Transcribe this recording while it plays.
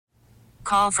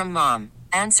call from mom.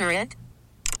 Answer it.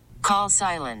 Call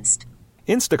silenced.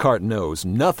 Instacart knows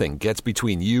nothing gets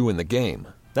between you and the game.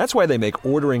 That's why they make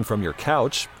ordering from your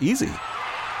couch easy.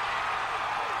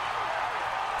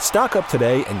 Stock up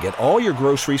today and get all your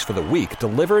groceries for the week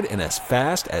delivered in as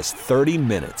fast as 30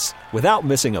 minutes without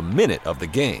missing a minute of the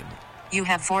game. You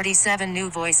have 47 new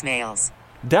voicemails.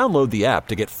 Download the app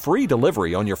to get free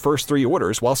delivery on your first 3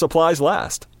 orders while supplies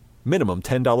last. Minimum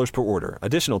 $10 per order.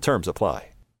 Additional terms apply.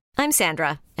 I'm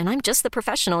Sandra, and I'm just the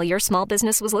professional your small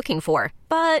business was looking for.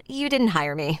 But you didn't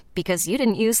hire me because you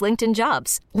didn't use LinkedIn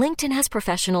Jobs. LinkedIn has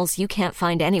professionals you can't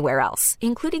find anywhere else,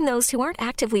 including those who aren't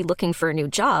actively looking for a new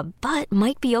job, but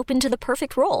might be open to the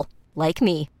perfect role, like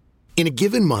me. In a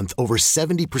given month, over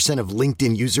 70% of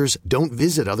LinkedIn users don't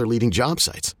visit other leading job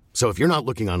sites. So if you're not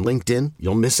looking on LinkedIn,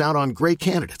 you'll miss out on great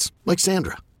candidates like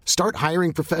Sandra. Start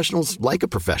hiring professionals like a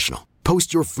professional.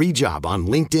 Post your free job on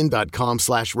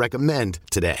linkedin.com/recommend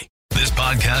today. This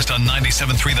podcast on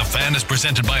 97.3 The Fan is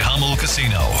presented by Hummel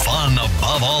Casino. Fun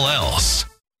above all else.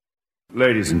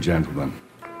 Ladies and gentlemen,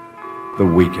 the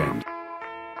weekend.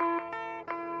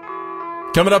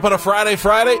 Coming up on a Friday.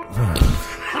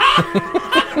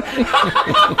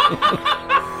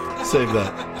 Save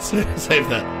that. Save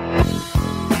that.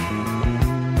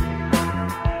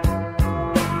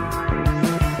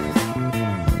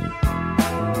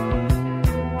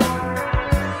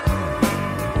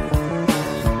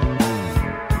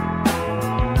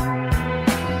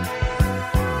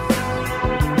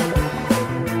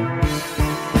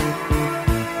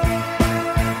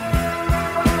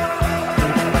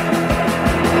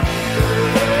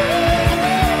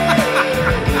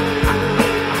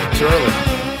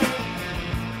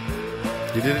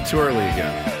 Too early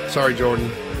again. Sorry, Jordan.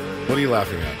 What are you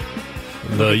laughing at?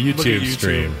 The YouTube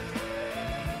stream.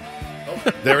 Oh,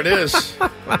 there it is.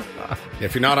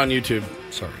 If you're not on YouTube,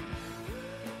 sorry.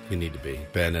 You need to be.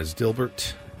 Ben as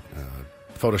Dilbert.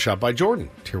 Photoshopped by Jordan.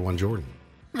 Tier 1 Jordan.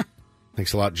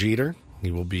 Thanks a lot, Jeter.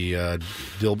 He will be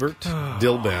Dilbert.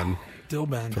 Dilben.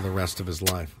 For the rest of his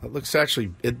life.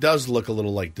 It does look a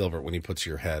little like Dilbert when he puts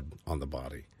your head on the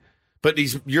body. But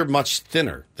you're much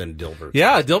thinner than Dilbert.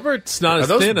 Yeah, Dilbert's not as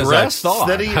thin as I thought.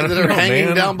 That are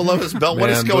hanging down below his belt?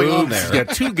 What is going on there? He's got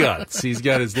 2 guts. He's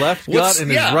got his left gut and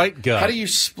his right gut. How do you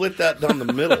split that down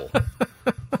the middle?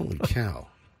 Holy cow.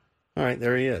 All right,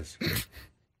 there he is.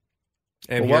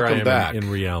 And welcome back. In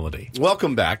reality.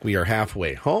 Welcome back. We are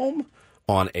halfway home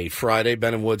on a Friday.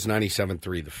 Ben and Woods,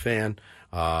 97.3 The Fan.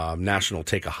 National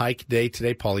Take a Hike Day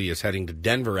today. Paulie is heading to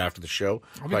Denver after the show.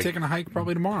 I'll be taking a hike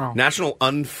probably tomorrow. National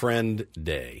Unfriend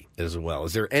Day as well.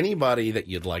 Is there anybody that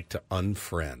you'd like to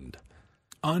unfriend?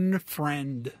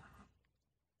 Unfriend.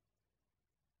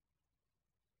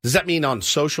 Does that mean on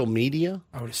social media?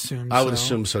 I would assume so. I would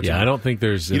assume so, too. Yeah, I don't think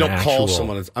there's You don't call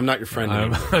someone, I'm not your friend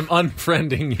anymore. I'm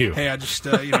unfriending you. Hey, I just,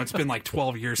 it's been like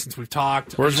 12 years since we've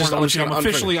talked. I'm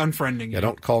officially unfriending you. Yeah,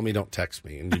 don't call me, don't text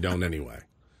me, and you don't anyway.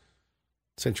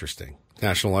 It's interesting.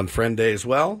 National Unfriend Day as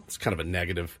well. It's kind of a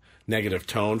negative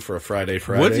tone for a Friday.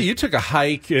 Woodsy, you took a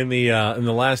hike in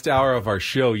the last hour of our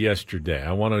show yesterday.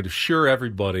 I want to assure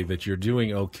everybody that you're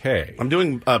doing okay. I'm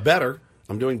doing better.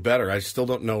 I still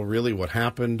don't know really what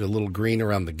happened. A little green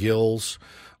around the gills.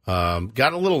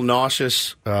 Got a little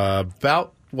nauseous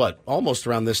about, almost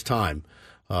around this time.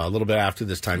 A little bit after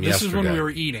this time yesterday. This is when we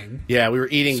were eating. Yeah, we were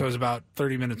eating. So it was about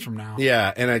 30 minutes from now.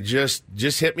 Yeah, and it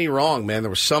just hit me wrong, man. There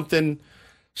was something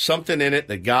in it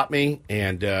that got me,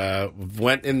 and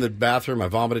went in the bathroom. I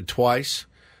vomited twice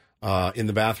in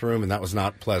the bathroom, and that was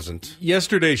not pleasant.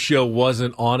 Yesterday's show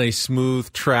wasn't on a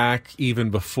smooth track even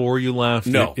before you left.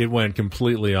 No. It went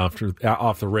completely off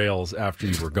the rails after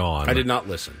you were gone. I did not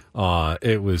listen.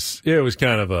 It was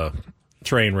kind of a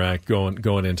train wreck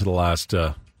going into the last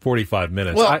 45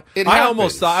 minutes. Well, I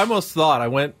almost thought I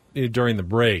went during the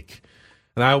break,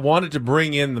 and I wanted to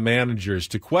bring in the managers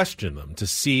to question them to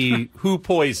see who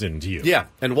poisoned you. Yeah,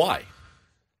 and why?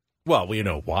 Well, we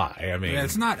know why. I mean,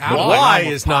 it's not why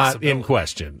is not in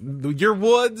question. Your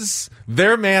Woods,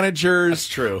 their managers. That's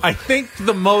true. I think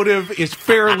the motive is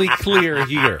fairly clear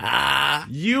here.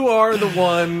 You are the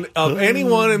one of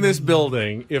anyone in this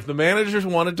building. If the managers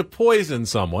wanted to poison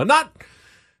someone,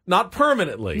 not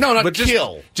permanently, but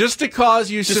kill, just to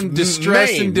cause you some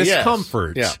distress and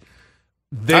discomfort. Yes. Yeah.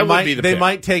 They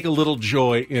might take a little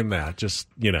joy in that. Just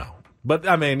But,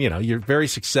 I mean, you're very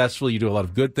successful. You do a lot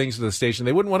of good things for the station.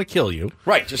 They wouldn't want to kill you.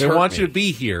 Right. They want you to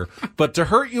be here. But to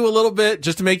hurt you a little bit,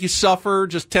 just to make you suffer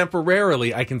just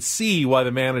temporarily, I can see why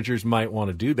the managers might want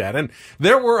to do that. And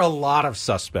there were a lot of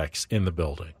suspects in the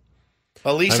building.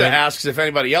 Elisa asks if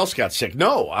anybody else got sick.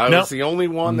 No, I was the only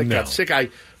one that got sick. I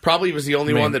probably was the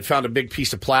only one that found a big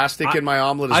piece of plastic in my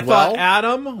omelet as well. I thought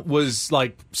Adam was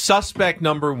like suspect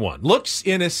number one. Looks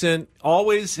innocent,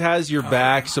 always has your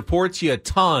back, supports you a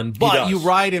ton, but you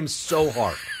ride him so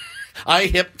hard. I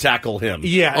hip tackle him on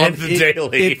the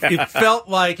daily. It felt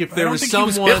like if there was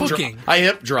someone I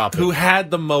hip drop him. who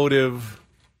had the motive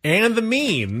and the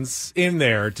means in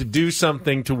there to do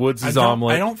something to Woods'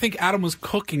 omelet. I don't think Adam was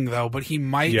cooking, though, but he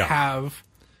might have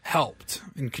helped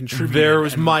and contributed. There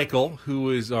was Michael, who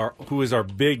is our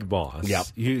big boss. Yep.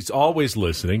 He's always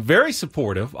listening, very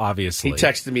supportive, obviously. He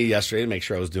texted me yesterday to make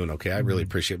sure I was doing okay. I really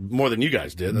appreciate it, more than you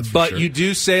guys did, that's for But sure. you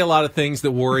do say a lot of things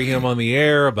that worry him on the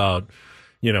air about,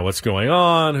 what's going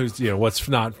on, what's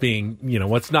not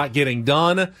getting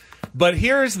done. But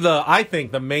here's I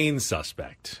think the main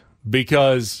suspect.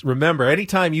 Because remember,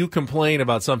 anytime you complain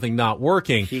about something not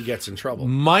working, he gets in trouble.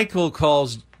 Michael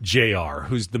calls JR,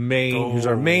 who's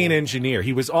our main engineer.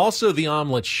 He was also the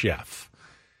omelet chef.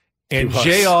 And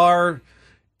JR,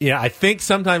 I think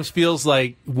sometimes feels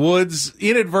like Woods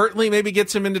inadvertently maybe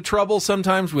gets him into trouble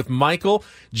sometimes with Michael.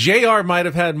 JR might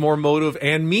have had more motive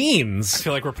and means. I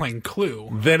feel like we're playing Clue.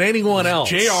 Than anyone else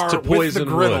JR to poison with the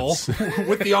griddle, Woods.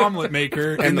 with the omelet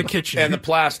maker in the kitchen. And the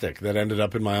plastic that ended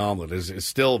up in my omelet is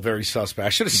still very suspect. I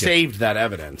should have saved that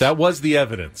evidence. That was the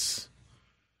evidence.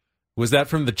 Was that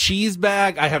from the cheese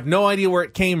bag? I have no idea where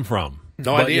it came from.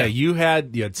 No idea. Yeah, you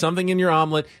had something in your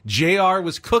omelet. JR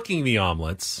was cooking the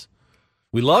omelets.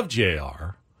 We love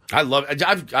JR.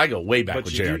 I go way back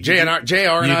with JR. JR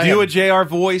and I do a JR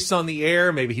voice on the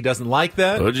air. Maybe he doesn't like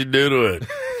that. What'd you do to it?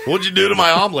 What'd you do to my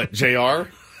omelet, JR?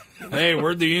 Hey,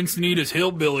 where'd the Encinitas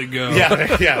hillbilly go?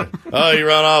 Yeah. Oh, you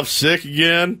run off sick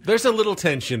again? There's a little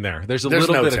tension there. There's a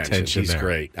little bit of tension He's there.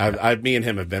 Great. Me and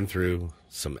him have been through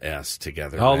some S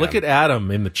together. Oh, man. Look at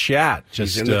Adam in the chat.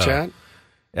 He's in the chat?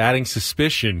 Adding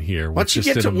suspicion here. Once you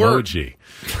just get an to work, emoji.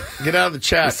 Get out of the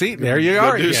chat. See, there you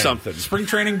are. Do again. something. Spring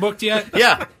training booked yet?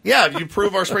 Yeah. Have you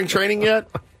proved our spring training yet?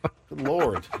 Good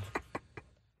Lord.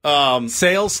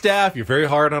 Sales staff. You're very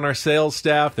hard on our sales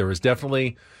staff. There was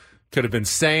definitely could have been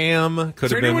Sam.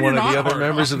 Could have been one of the other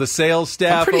members of the sales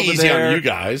staff I'm pretty over easy there. on you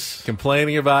guys.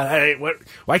 Complaining about, hey,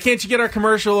 why can't you get our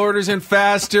commercial orders in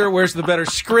faster? Where's the better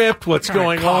script? What's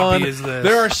going on? Is this?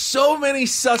 There are so many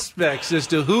suspects as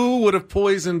to who would have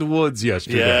poisoned Woods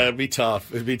yesterday. Yeah, it'd be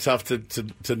tough. It'd be tough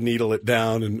to needle it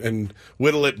down and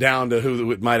whittle it down to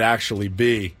who it might actually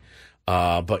be.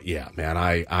 But yeah, man,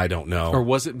 I don't know. Or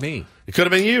was it me? It could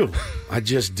have been you. I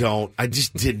just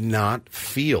did not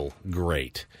feel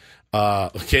great.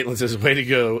 Caitlin says, way to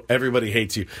go. Everybody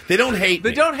hates you. They don't hate me.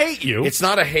 They don't hate you. It's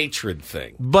not a hatred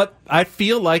thing. But I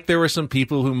feel like there were some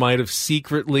people who might have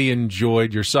secretly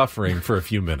enjoyed your suffering for a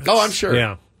few minutes. Oh, I'm sure.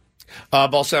 Yeah.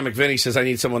 Balsamic Vinny says, I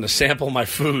need someone to sample my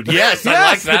food. Yes,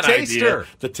 I like that the taster. idea.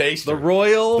 The taster. The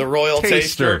royal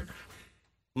taster.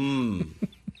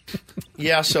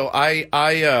 Yeah, so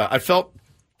I felt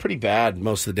pretty bad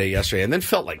most of the day yesterday and then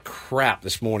felt like crap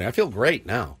this morning. I feel great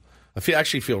now. I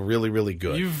actually feel really, really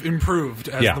good. You've improved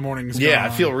as the morning's gone on. I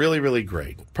feel really, really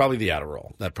great. Probably the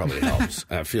Adderall. That probably helps.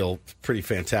 I feel pretty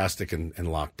fantastic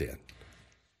and locked in.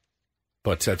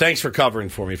 But thanks for covering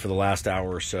for me for the last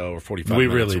hour or so, or 45 minutes.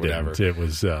 We really or whatever. didn't. It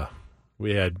was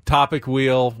we had Topic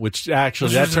Wheel, which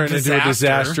actually that turned into a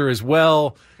disaster as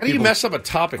well. How do you mess up a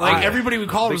topic? Like everybody we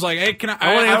called was like, "Hey, can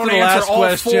I want to answer the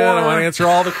last question. I want to answer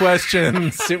all the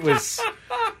questions." It was.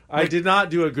 I did not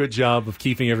do a good job of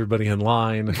keeping everybody in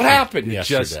line. What happened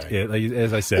yesterday?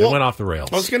 As I said, it went off the rails.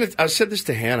 I said this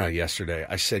to Hannah yesterday.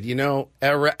 I said,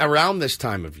 around this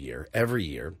time of year, every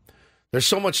year, there's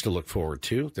so much to look forward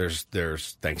to. There's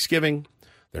Thanksgiving,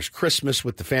 there's Christmas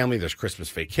with the family, there's Christmas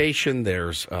vacation,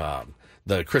 there's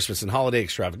the Christmas and holiday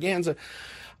extravaganza.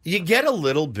 You get a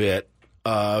little bit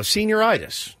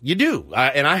senioritis. You do.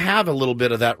 And I have a little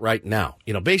bit of that right now.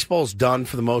 Baseball's done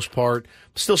for the most part.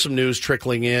 Still some news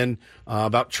trickling in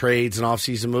about trades and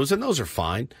off-season moves, and those are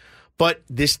fine. But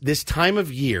this time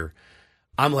of year,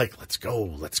 I'm like, let's go,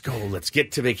 let's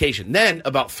get to vacation. Then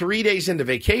about 3 days into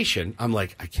vacation, I'm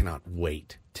like, I cannot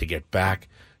wait to get back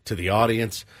to the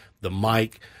audience, the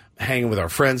mic, hanging with our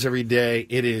friends every day.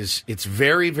 It's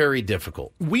very, very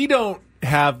difficult. We don't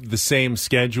have the same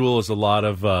schedule as a lot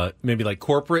of maybe like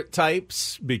corporate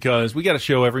types because we got a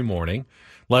show every morning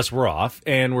unless we're off,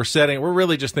 and we're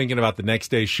really just thinking about the next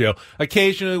day's show.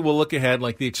 Occasionally we'll look ahead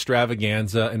like the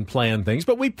extravaganza and plan things,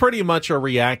 but we pretty much are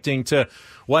reacting to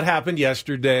what happened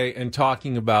yesterday and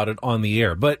talking about it on the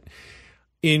air. But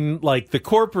in like the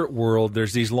corporate world,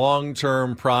 there's these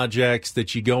long-term projects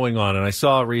that you're going on. And I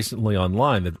saw recently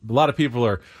online that a lot of people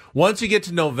are, once you get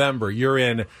to November, you're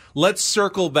in, let's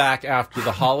circle back after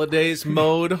the holidays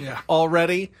mode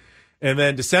already. And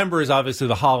then December is obviously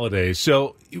the holidays.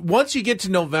 So once you get to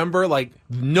November, like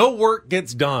no work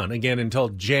gets done again until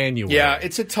January. Yeah,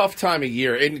 it's a tough time of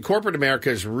year. And corporate America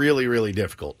is really, really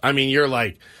difficult. I mean,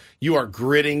 you are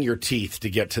gritting your teeth to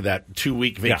get to that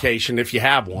 2-week vacation if you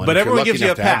have one. But everyone gives you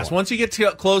a pass. Once you get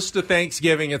close to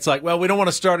Thanksgiving, it's like, well, we don't want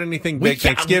to start anything big.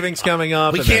 Thanksgiving's coming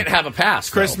up. We can't have a pass.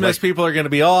 Christmas, people are going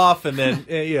to be off, and then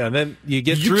and then you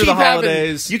get through the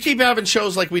holidays. You keep having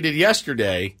shows like we did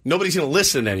yesterday. Nobody's going to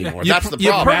listen anymore. That's the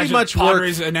problem. You pretty much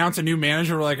Padres announce a new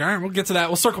manager. We're like, all right, we'll get to that.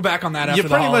 We'll circle back on that after the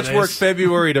holidays. You pretty much work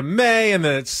February to May, and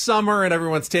then it's summer, and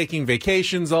everyone's taking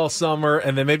vacations all summer,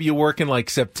 and then maybe you work in like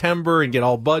September and get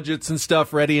all budgets and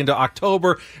stuff ready into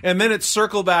October, and then it's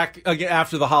circle back again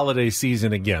after the holiday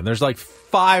season again. There's like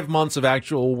 5 months of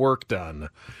actual work done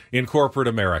in corporate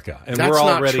America, and that's we're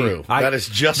already. Not true. That is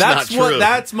just not true.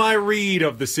 That's my read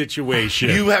of the situation.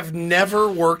 You have never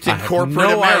worked in corporate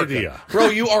America, idea.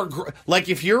 Bro. You are like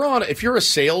if you're a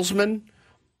salesman,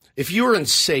 if you are in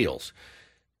sales.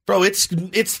 Bro, it's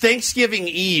Thanksgiving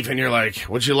Eve, and you're like,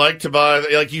 would you like to buy?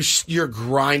 Like you're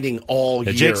grinding all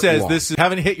year. Jake says long.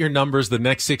 Haven't hit your numbers the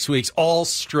next 6 weeks. All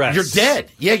stress. You're dead.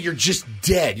 Yeah, you're just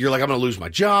dead. You're like, I'm going to lose my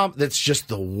job. That's just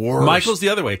the worst. Michael's the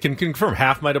other way. Can confirm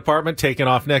half my department taking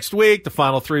off next week. The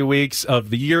final 3 weeks of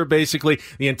the year, basically,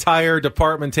 the entire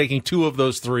department taking 2 of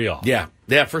those 3 off.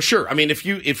 Yeah, for sure. I mean, if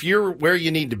you're where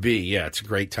you need to be, it's a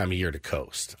great time of year to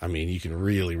coast. I mean, you can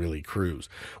really, really cruise.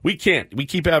 We can't. We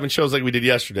keep having shows like we did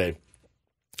yesterday.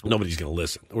 Nobody's going to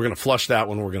listen. We're going to flush that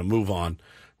one. We're going to move on.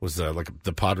 It was like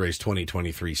the Padres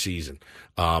 2023 season.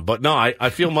 But no, I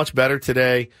feel much better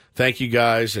today. Thank you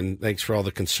guys, and thanks for all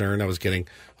the concern. I was getting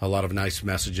a lot of nice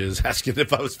messages asking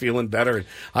if I was feeling better, and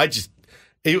I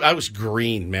was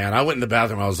green, man. I went in the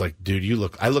bathroom. I was like, dude,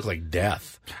 I look like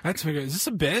death. I had to figure, is this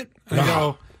a bit? And I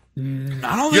go,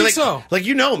 I don't You're think so. Like,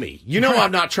 you know me. You know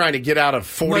I'm not trying to get out of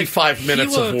 45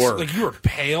 minutes of work. Like, you were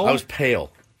pale. I was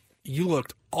pale. You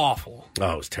looked awful.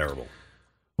 Oh, it was terrible.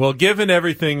 Well, given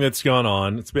everything that's gone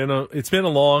on, it's been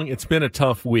a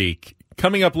tough week.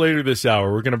 Coming up later this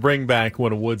hour, we're going to bring back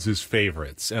one of Woods'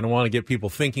 favorites, and I want to get people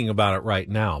thinking about it right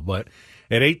now. But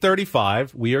at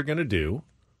 8:35, we are going to do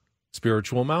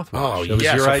Spiritual Mouthwash. Oh,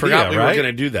 yes, I forgot we were going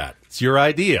to do that. It's your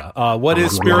idea. What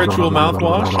is Spiritual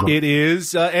Mouthwash? It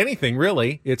is anything,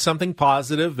 really. It's something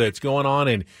positive that's going on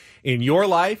in your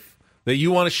life that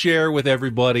you want to share with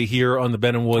everybody here on the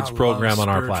Ben and Woods program on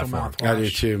our platform. I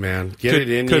do too, man. Could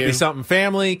be something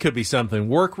family, could be something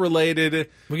work-related.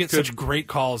 We get such great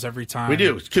calls every time. We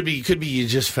do. Could be you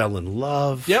just fell in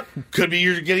love. Yep. Could be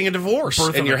you're getting a divorce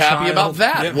and you're happy about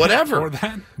that. Yep. Whatever.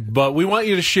 But we want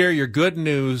you to share your good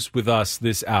news with us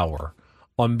this hour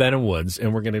on Ben and Woods,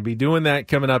 and we're going to be doing that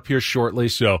coming up here shortly.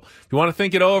 So if you want to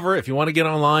think it over, if you want to get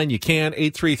online, you can,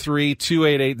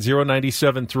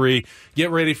 833-288-0973. Get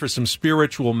ready for some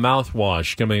Spiritual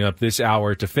Mouthwash coming up this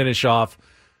hour to finish off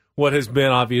what has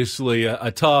been obviously a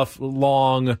tough,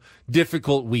 long,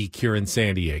 difficult week here in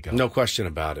San Diego. No question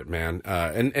about it, man.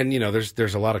 And you know,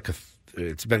 there's a lot of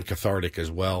it's been cathartic as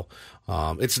well.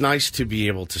 It's nice to be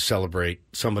able to celebrate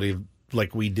somebody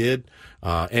like we did,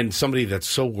 and somebody that's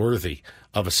so worthy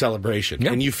of a celebration.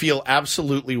 Yep. And you feel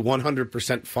absolutely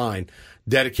 100% fine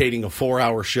dedicating a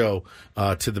 4-hour show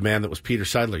to the man that was Peter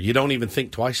Seidler. You don't even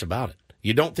think twice about it.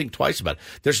 You don't think twice about it.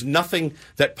 There's nothing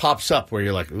that pops up where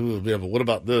you're like, ooh, yeah, but what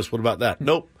about this? What about that?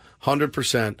 Nope.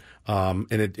 100%. And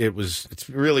it's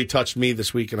really touched me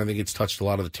this week, and I think it's touched a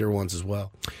lot of the tier ones as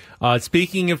well.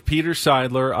 Speaking of Peter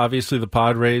Seidler, obviously the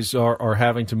Padres are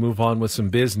having to move on with some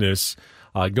business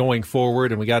going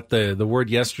forward, and we got the word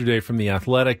yesterday from The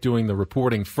Athletic doing the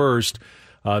reporting first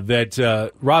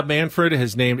that Rob Manfred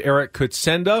has named Eric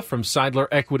Kutsenda from Seidler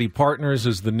Equity Partners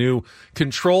as the new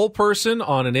control person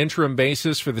on an interim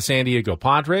basis for the San Diego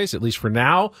Padres, at least for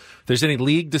now. If there's any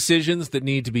league decisions that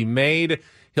need to be made,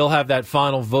 he'll have that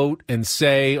final vote and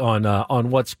say on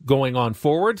what's going on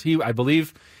forward. I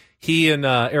believe he and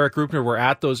Eric Rupner were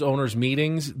at those owners'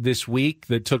 meetings this week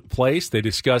that took place. They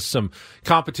discussed some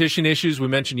competition issues. We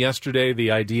mentioned yesterday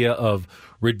the idea of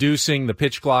reducing the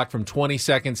pitch clock from 20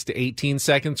 seconds to 18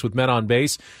 seconds with men on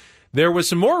base. There was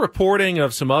some more reporting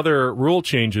of some other rule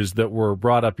changes that were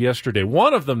brought up yesterday.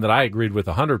 One of them that I agreed with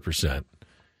 100%.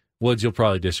 Woods, you'll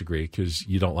probably disagree because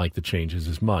you don't like the changes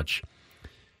as much.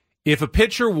 If a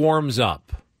pitcher warms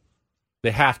up, they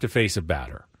have to face a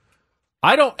batter.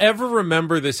 I don't ever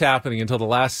remember this happening until the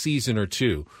last season or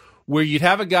two, where you'd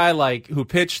have a guy who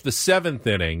pitched the 7th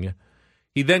inning,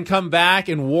 He'd then come back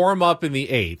and warm up in the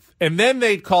 8th, and then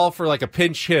they'd call for like a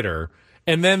pinch hitter,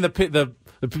 and then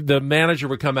the manager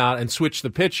would come out and switch the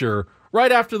pitcher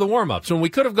right after the warm up. So when we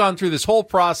could have gone through this whole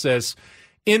process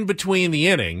in between the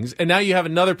innings, and now you have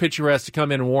another pitcher who has to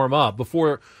come in and warm up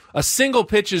before a single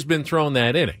pitch has been thrown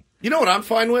that inning. You know what I'm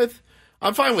fine with?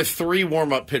 I'm fine with 3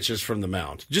 warm-up pitches from the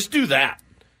mound. Just do that.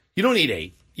 You don't need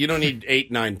 8. You don't need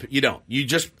 8, 9. You don't. You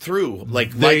just threw,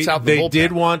 lights out the bullpen. They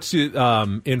did want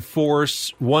to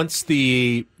enforce, once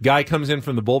the guy comes in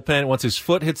from the bullpen, once his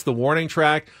foot hits the warning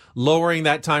track, lowering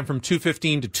that time from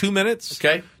 2:15 to 2 minutes.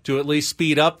 Okay. To at least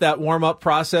speed up that warm-up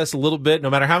process a little bit. No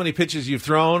matter how many pitches you've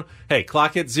thrown, hey,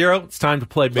 clock hits 0, it's time to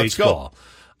play baseball.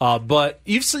 Let's go. But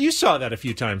you saw that a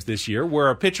few times this year,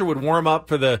 where a pitcher would warm up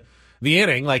for the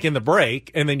inning, like in the break,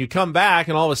 and then you come back,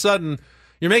 and all of a sudden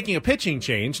you're making a pitching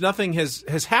change. Nothing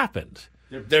has happened.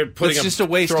 They're putting it's just a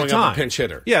waste of time. Up a pinch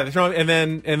hitter. Yeah, they're throwing, and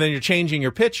then you're changing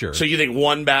your pitcher. So you think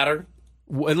one batter?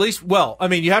 At least, well, I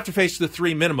mean, you have to face the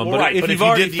 3 minimum. Well, but if you've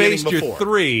already faced your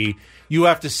 3, you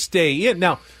have to stay in.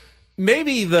 Now,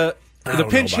 maybe the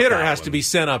pinch hitter has to be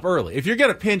sent up early. If you're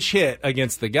going to pinch hit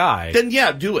against the guy, then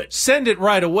yeah, do it. Send it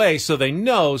right away so they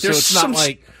know. So it's not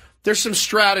like. There's some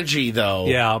strategy, though.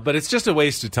 Yeah, but it's just a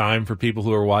waste of time for people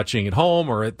who are watching at home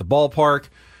or at the ballpark.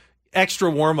 Extra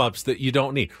warm-ups that you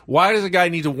don't need. Why does a guy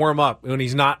need to warm up when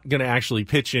he's not going to actually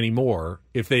pitch anymore?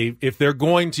 If they're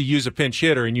going to use a pinch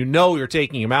hitter and you know you're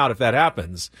taking him out if that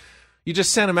happens, you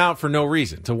just send him out for no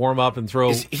reason to warm up and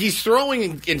throw. He's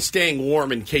throwing and staying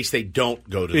warm in case they don't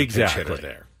go to the pinch hitter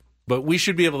there. But we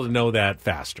should be able to know that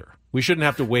faster. We shouldn't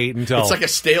have to wait until... It's like a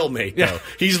stalemate, though. Yeah.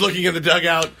 He's looking in the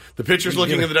dugout. The pitcher's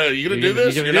looking in the dugout. Are you going to do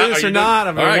this? You going to do this or not?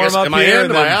 I'm going to warm up am here. I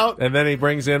in? Am I out? And then he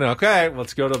brings in, okay,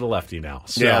 let's go to the lefty now.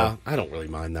 So, yeah, I don't really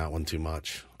mind that one too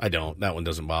much. I don't. That one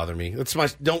doesn't bother me.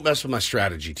 Don't mess with my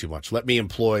strategy too much. Let me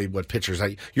employ what pitchers...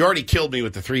 You already killed me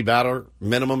with the 3-batter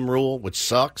minimum rule, which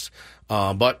sucks.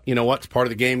 But you know what? It's part of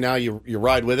the game now. You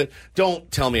ride with it.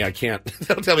 Don't tell me I can't.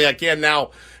 Don't tell me I can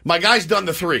now. My guy's done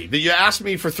the 3. You asked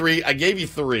me for 3. I gave you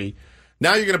 3.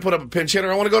 Now you're going to put up a pinch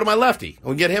hitter. I want to go to my lefty. I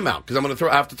want to get him out because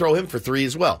I have to throw him for 3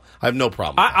 as well. I have no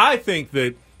problem. I think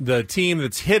that the team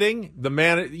that's hitting,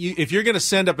 if you're going to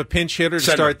send up a pinch hitter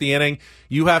to start the inning,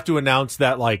 you have to announce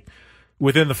that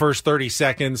within the first 30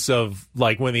 seconds of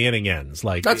when the inning ends.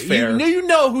 That's fair. You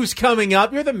know who's coming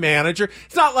up. You're the manager.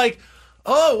 It's not like,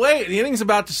 oh, wait, the inning's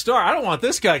about to start. I don't want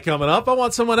this guy coming up. I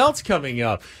want someone else coming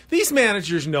up. These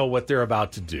managers know what they're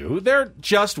about to do. They're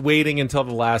just waiting until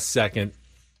the last second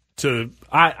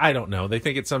I don't know. They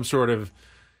think it's some sort of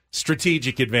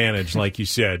strategic advantage, like you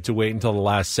said, to wait until the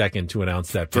last second to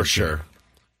announce that pitcher. For sure.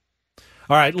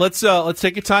 All right, let's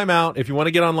take a timeout. If you want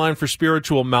to get online for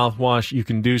spiritual mouthwash, you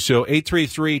can do so.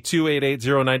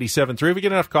 833-288-0973. If we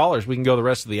get enough callers, we can go the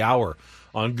rest of the hour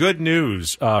on good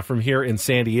news from here in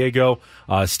San Diego.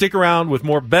 Stick around with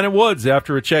more Ben & Woods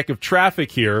after a check of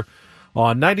traffic here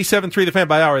on 97.3 The Fan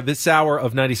by hour. This hour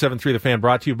of 97.3 The Fan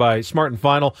brought to you by Smart &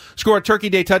 Final. Score a Turkey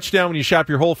Day touchdown when you shop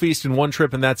your whole feast in one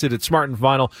trip, and that's it at Smart &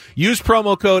 Final. Use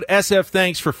promo code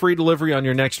SFThanks for free delivery on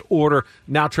your next order.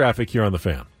 Now traffic here on The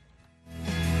Fan.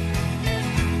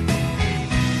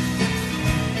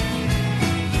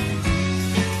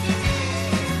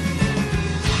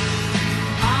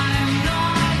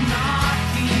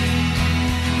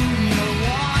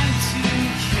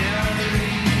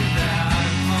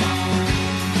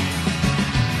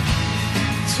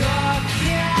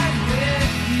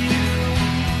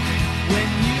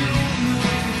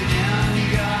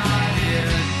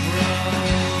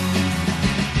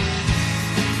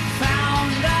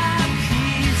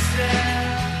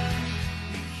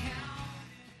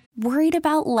 Worried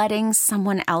about letting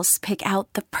someone else pick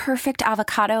out the perfect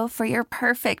avocado for your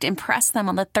perfect impress them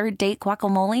on the third date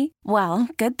guacamole? Well,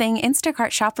 good thing Instacart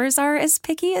shoppers are as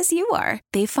picky as you are.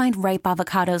 They find ripe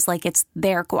avocados like it's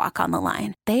their guac on the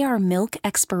line. They are milk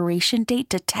expiration date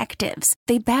detectives.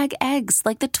 They bag eggs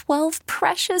like the 12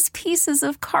 precious pieces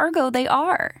of cargo they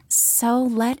are. So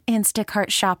let Instacart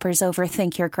shoppers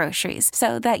overthink your groceries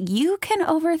so that you can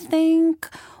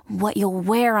overthink what you'll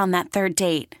wear on that third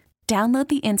date. Download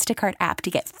the Instacart app to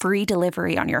get free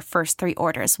delivery on your first 3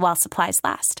 orders while supplies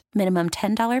last. Minimum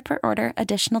 $10 per order.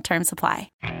 Additional terms apply.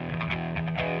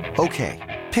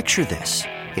 Okay, picture this.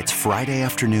 It's Friday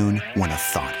afternoon when a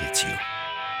thought hits you.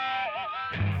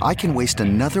 I can waste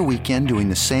another weekend doing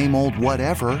the same old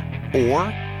whatever, or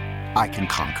I can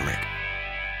conquer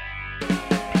it.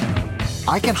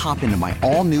 I can hop into my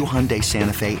all-new Hyundai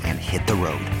Santa Fe and hit the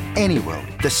road. Any road.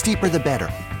 The steeper, the better.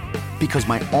 Because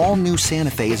my all-new Santa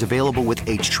Fe is available with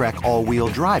H-Track all-wheel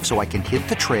drive, so I can hit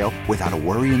the trail without a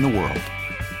worry in the world.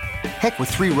 Heck, with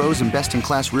 3 rows and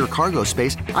best-in-class rear cargo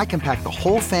space, I can pack the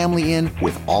whole family in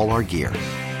with all our gear.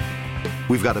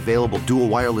 We've got available dual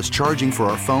wireless charging for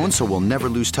our phones, so we'll never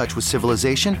lose touch with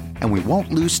civilization, and we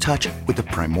won't lose touch with the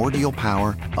primordial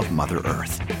power of Mother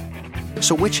Earth.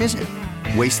 So which is it?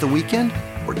 Waste the weekend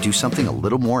or do something a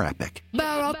little more epic?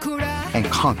 And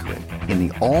conquer it in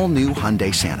the all-new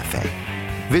Hyundai Santa Fe.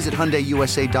 Visit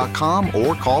HyundaiUSA.com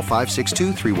or call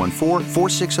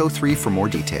 562-314-4603 for more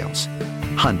details.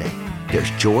 Hyundai,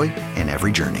 there's joy in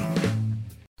every journey.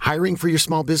 Hiring for your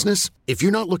small business? If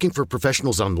you're not looking for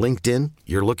professionals on LinkedIn,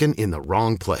 you're looking in the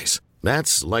wrong place.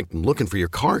 That's like looking for your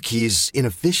car keys in a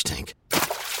fish tank.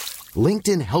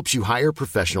 LinkedIn helps you hire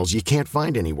professionals you can't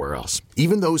find anywhere else,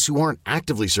 even those who aren't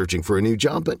actively searching for a new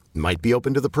job but might be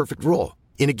open to the perfect role.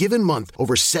 In a given month,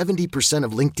 over 70%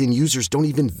 of LinkedIn users don't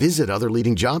even visit other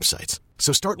leading job sites.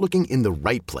 So start looking in the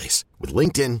right place. With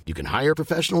LinkedIn, you can hire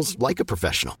professionals like a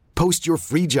professional. Post your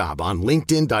free job on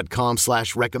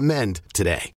linkedin.com/recommend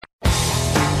today.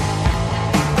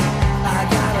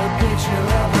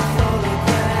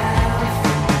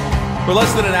 We're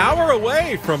less than an hour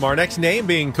away from our next name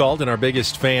being called in our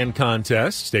biggest fan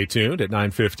contest. Stay tuned at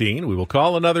 9:15. We will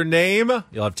call another name.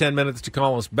 You'll have 10 minutes to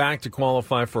call us back to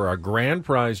qualify for our grand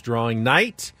prize drawing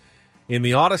night in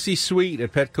the Odyssey Suite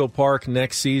at Petco Park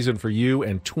next season for you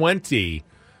and 20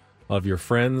 of your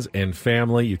friends and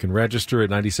family. You can register at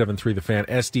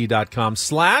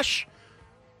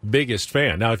 973thefansd.com/biggest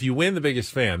fan. Now, if you win the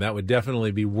biggest fan, that would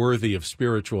definitely be worthy of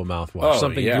spiritual mouthwash.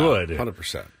 Something good.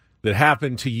 100%. That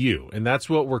happened to you. And that's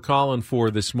what we're calling for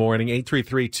this morning,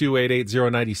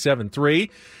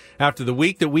 833-288-0973. After the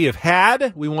week that we have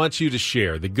had, we want you to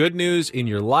share the good news in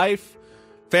your life,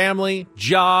 family,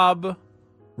 job,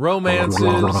 romances,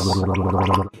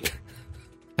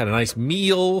 had a nice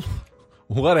meal,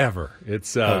 whatever.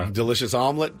 It's a delicious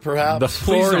omelet, perhaps. The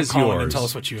floor is yours. And tell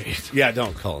us what you ate. Yeah,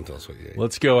 don't call and tell us what you ate.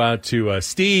 Let's go out to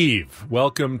Steve.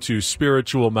 Welcome to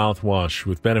Spiritual Mouthwash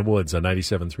with Ben and Woods on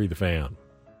 97.3 The Fan.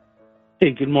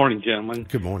 Hey, good morning, gentlemen.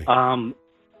 Good morning.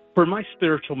 For my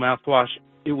spiritual mouthwash,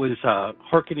 it was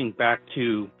hearkening back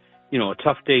to, a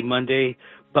tough day Monday,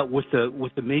 but with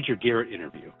the Major Garrett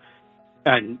interview.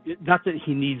 And not that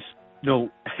he needs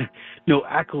no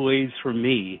accolades from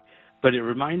me, but it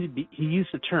reminded me, he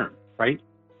used the term, right?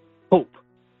 Hope,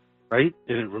 right?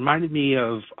 And it reminded me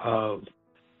of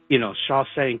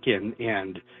Shawshank and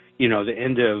the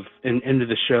end of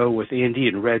the show with Andy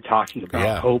and Red talking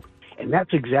about hope. And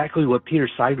that's exactly what Peter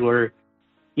Seidler,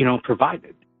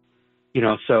 provided.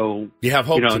 So you have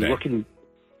hope today.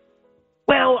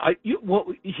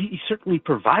 He certainly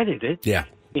provided it. Yeah,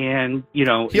 and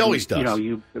he always does.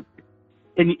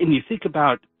 And you think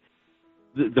about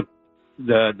the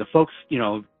folks,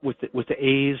 with the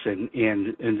A's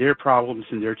and their problems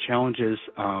and their challenges.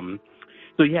 So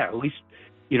yeah, at least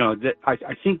that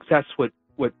I think that's what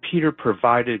Peter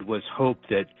provided was hope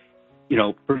that.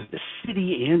 For the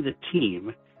city and the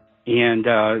team, and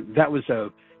that was a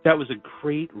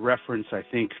great reference, I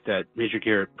think, that Major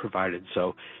Garrett provided.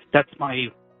 So that's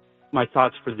my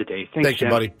thoughts for the day. Thank you,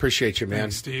 buddy. Appreciate you, man.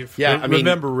 Thanks, Steve. Yeah,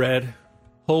 remember, Red,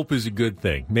 hope is a good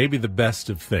thing, maybe the best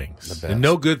of things, and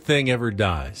no good thing ever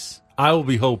dies. I will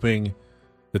be hoping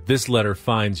that this letter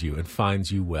finds you and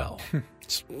finds you well.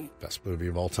 It's the best movie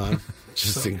of all time.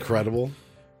 Just incredible.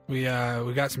 We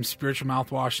got some spiritual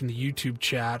mouthwash in the YouTube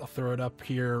chat. I'll throw it up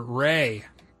here. Ray,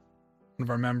 one of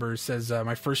our members, says,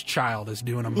 my first child is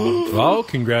doing a month. Oh,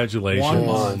 congratulations. 1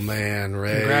 month. Oh, man,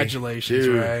 Ray. Congratulations,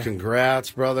 Dude, Ray.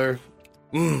 Congrats, brother.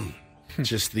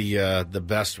 Just the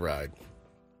best ride.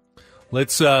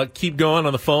 Let's keep going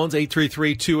on the phones.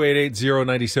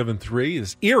 833-288-0973. This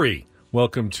is Erie.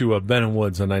 Welcome to Ben and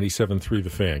Woods on 97.3 The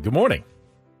Fan. Good morning.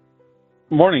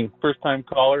 Morning. First-time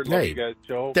caller. Love Hey. you guys'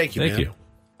 show. Thank you, man. Thank you.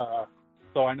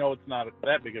 So I know it's not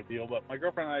that big of a deal, but my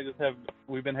girlfriend and I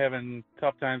we've been having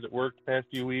tough times at work the past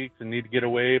few weeks and need to get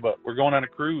away, but we're going on a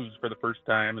cruise for the first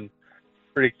time and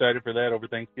pretty excited for that over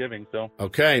Thanksgiving. So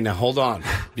Okay, now hold on,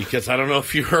 because I don't know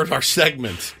if you heard our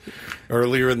segment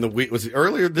earlier in the week. Was it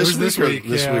earlier this week?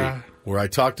 This week, where I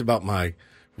talked about my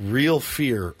real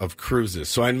fear of cruises.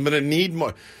 So I'm going to need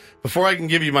more. Before I can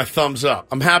give you my thumbs up,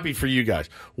 I'm happy for you guys.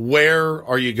 Where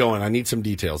are you going? I need some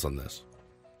details on this.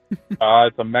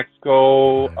 It's a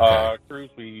Mexico cruise.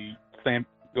 We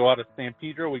go out of San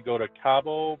Pedro. We go to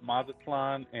Cabo,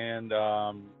 Mazatlan, and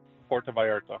Puerto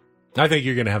Vallarta. I think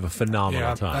you're going to have a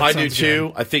phenomenal time. I do too.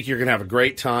 Good. I think you're going to have a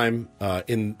great time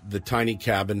in the tiny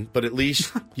cabin. But at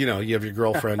least you have your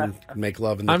girlfriend make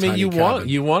love in the tiny cabin.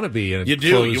 You want to be in.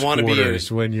 You want to be in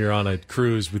when you're on a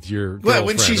cruise with your girlfriend. Well,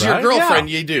 when she's your girlfriend,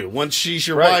 you do. When she's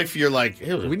your wife, you're like,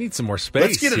 we need some more space.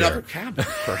 Let's get another cabin,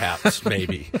 perhaps,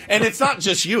 maybe. And it's not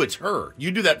just you; it's her.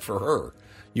 You do that for her.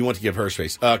 You want to give her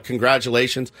space.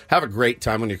 Congratulations. Have a great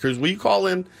time on your cruise. Will you call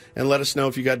in and let us know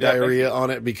if you got diarrhea on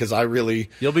it? Because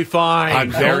you'll be fine.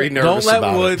 I'm very nervous about it.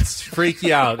 Don't let Woods freak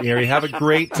you out, Gary. Have a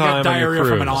great time on your cruise. Diarrhea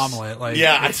from an omelet.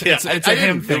 It's a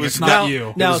him thing. It's not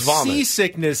you. Now,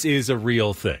 seasickness is a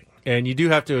real thing, and you do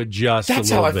have to adjust a little bit.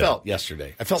 That's how I felt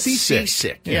yesterday. I felt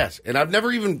seasick. Yes. And I've never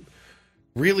even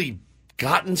really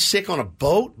gotten sick on a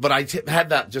boat, but I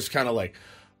had that just kind of like,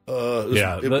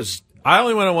 it was I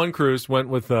only went on one cruise, went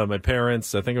with my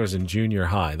parents. I think it was in junior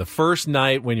high. The first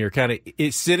night when you're kind of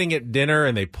sitting at dinner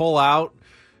and they pull out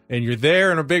and you're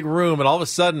there in a big room and all of a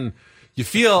sudden you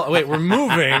feel, we're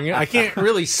moving. I can't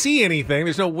really see anything.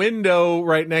 There's no window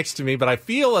right next to me, but I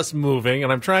feel us moving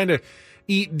and I'm trying to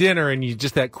eat dinner and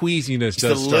that queasiness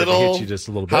does start to hit you just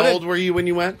a little bit. How old were you when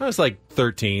you went? I was like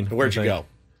 13. Where'd you go?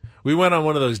 We went on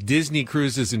one of those Disney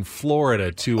cruises in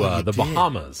Florida to the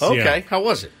Bahamas. Okay. Yeah. How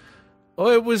was it? Well,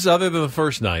 it was other than the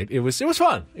first night. It was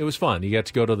fun. It was fun. You got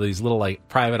to go to these little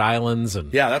private islands,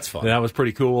 and that's fun. That was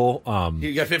pretty cool.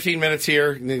 You got 15 minutes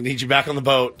here. Need you back on the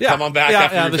boat. Yeah. Come on back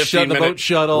after your 15 minutes. The boat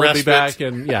shuttle. Respite. Be back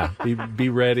and be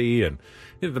ready and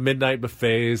the midnight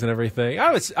buffets and everything.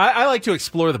 I like to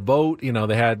explore the boat.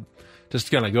 They had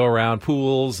just kind of go around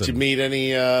pools. Did you meet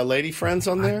any lady friends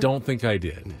on there? I don't think I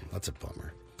did. That's a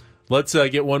bummer. Let's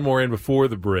get one more in before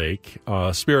the break.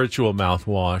 Spiritual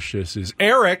mouthwash. This is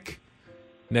Eric.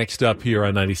 Next up here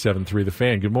on 97.3 The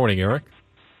Fan. Good morning, Eric.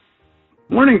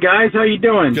 Morning, guys. How you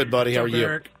doing? Good, buddy. How are you?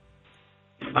 Eric?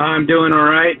 I'm doing all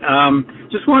right.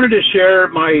 Just wanted to share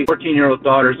my 14-year-old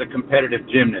daughter's a competitive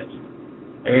gymnast.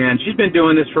 And she's been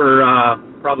doing this for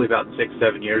probably about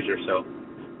 6-7 years or so.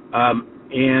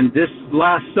 And this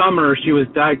last summer, she was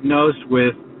diagnosed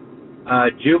with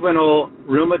juvenile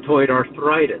rheumatoid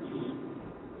arthritis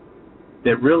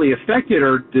that really affected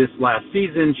her this last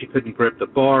season. She couldn't grip the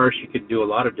bar. She could do a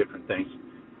lot of different things.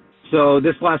 So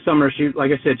this last summer,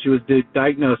 like I said, she was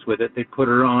diagnosed with it. They put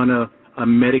her on a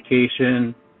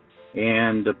medication,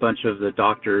 and a bunch of the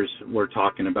doctors were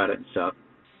talking about it and stuff.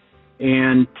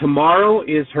 And tomorrow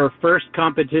is her first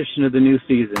competition of the new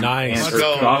season. Nice. And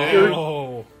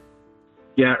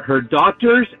her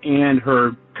doctors and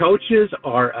her coaches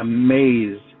are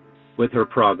amazed with her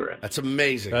progress. That's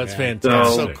amazing. That's fantastic.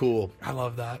 That's so cool. I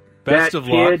love that. Best of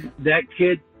luck. That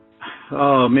kid,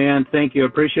 oh man, thank you.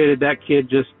 Appreciate it. That kid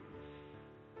just,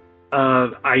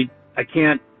 I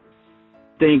can't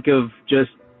think of just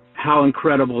how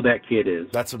incredible that kid is.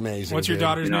 That's amazing. What's your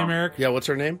daughter's name, Eric? Yeah, what's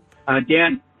her name?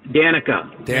 Danica.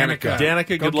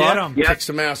 Danica, good luck. Yep. Kick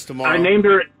some ass tomorrow. I named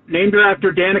her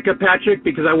after Danica Patrick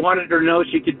because I wanted her to know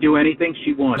she could do anything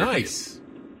she wanted. Nice.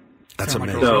 That's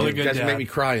amazing. Really you guys make me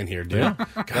cry in here, dude. Yeah.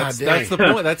 God dang. That's the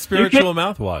point. That's spiritual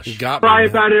mouthwash. You got cry me,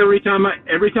 about it every time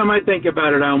I think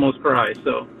about it. I almost cry.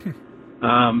 So,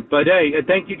 but hey,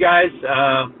 thank you guys,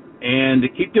 and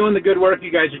keep doing the good work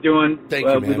you guys are doing. Thank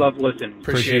you, man. We love listening.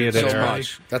 Appreciate it so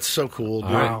much. That's so cool,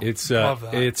 dude. Wow. It's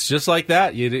just like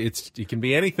that. It can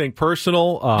be anything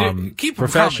personal, keep them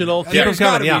professional. Coming. Keep them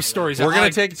coming. Yeah, stories. We're going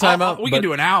to take time out. We can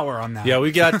do an hour on that. Yeah,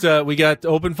 we got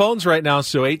open phones right now.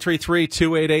 So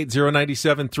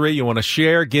 833-288-0973. You want to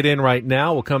share? Get in right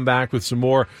now. We'll come back with some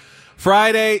more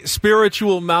Friday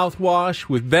Spiritual Mouthwash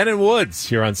with Ben and Woods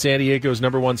here on San Diego's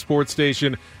 #1 sports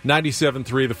station,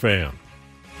 97.3 The Fan.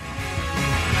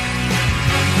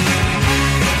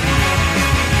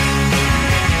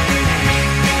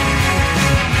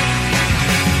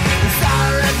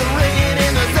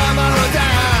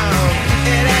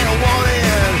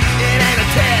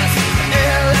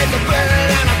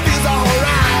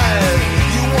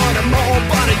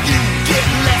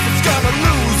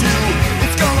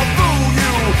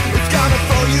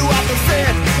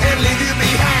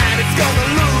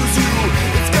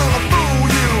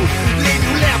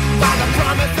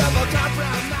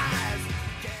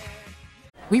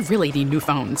 We really need new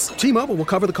phones. T-Mobile will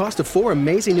cover the cost of 4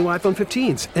 amazing new iPhone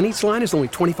 15s, and each line is only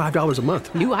 $25 a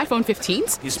month. New iPhone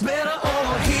 15s? It's better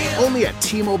over here. Only at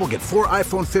T-Mobile, get 4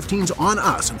 iPhone 15s on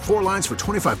us and 4 lines for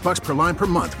 $25 per line per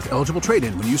month with eligible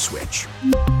trade-in when you switch.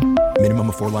 Minimum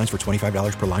of 4 lines for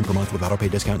 $25 per line per month with autopay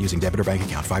discount using debit or bank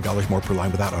account. $5 more per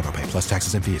line without autopay, plus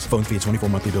taxes and fees. Phone fee at 24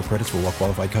 monthly bill credits for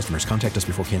well-qualified customers. Contact us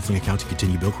before canceling account to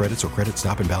continue bill credits or credit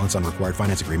stop and balance on required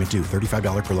finance agreement due.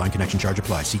 $35 per line connection charge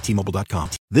applies. See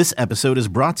T-Mobile.com. This episode is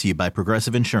brought to you by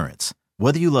Progressive Insurance.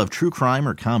 Whether you love true crime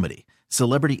or comedy,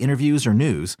 celebrity interviews or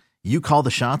news, you call the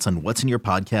shots on what's in your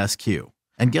podcast queue.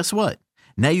 And guess what?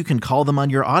 Now you can call them on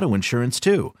your auto insurance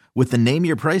too with the Name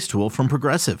Your Price tool from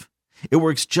Progressive. It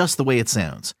works just the way it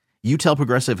sounds. You tell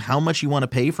Progressive how much you want to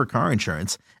pay for car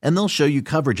insurance, and they'll show you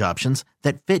coverage options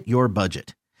that fit your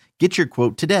budget. Get your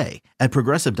quote today at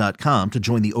Progressive.com to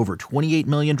join the over 28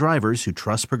 million drivers who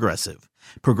trust Progressive.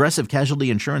 Progressive Casualty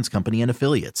Insurance Company and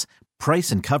Affiliates.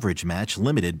 Price and coverage match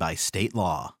limited by state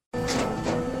law.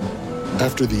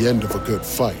 After the end of a good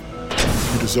fight,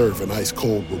 you deserve an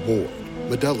ice-cold reward.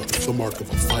 Modelo is the mark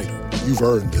of a fighter. You've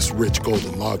earned this rich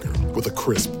golden lager with a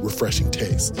crisp, refreshing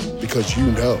taste. Because you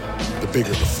know, the bigger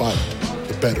the fight,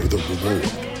 the better the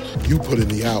reward. You put in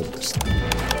the hours,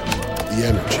 the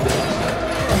energy,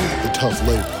 the tough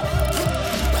labor.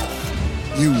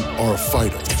 You are a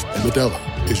fighter, and Modelo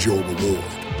is your reward.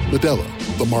 Modelo,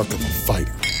 the mark of a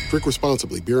fighter. Drink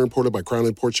responsibly. Beer imported by Crown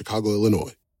Imports, Chicago,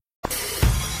 Illinois.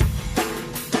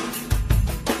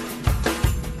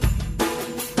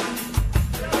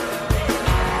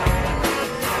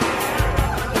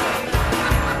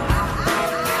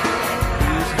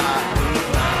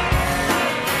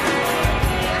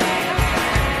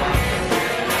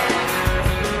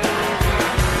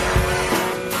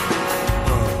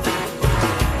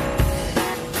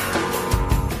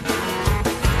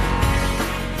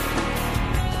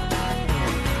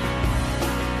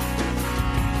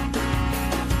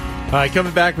 All right,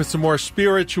 coming back with some more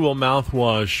spiritual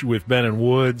mouthwash with Ben and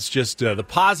Woods. Just the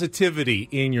positivity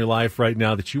in your life right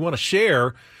now that you want to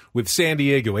share with San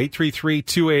Diego.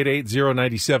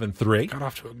 833-288-0973. Got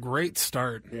off to a great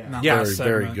start. Yeah,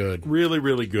 very good. Really,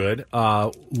 really good.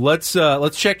 Let's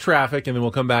check traffic, and then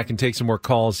we'll come back and take some more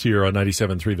calls here on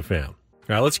 97.3 The Fan. All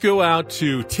right, let's go out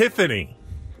to Tiffany.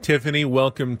 Tiffany,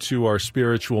 welcome to our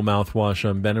spiritual mouthwash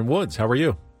on Ben and Woods. How are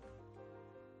you?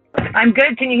 I'm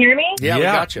good. Can you hear me? Yeah, we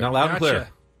got you. Now loud and clear.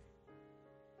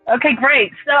 Okay,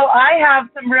 great. So I have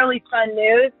some really fun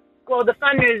news. Well, the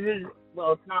fun news is,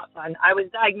 well, it's not fun. I was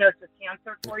diagnosed with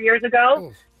cancer 4 years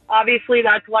ago. Obviously,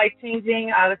 that's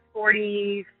life-changing. I was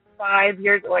 45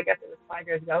 years, well, I guess it was 5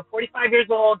 years ago. 45 years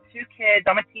old, 2 kids.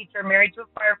 I'm a teacher, married to a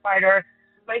firefighter.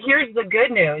 But here's the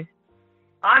good news.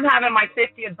 I'm having my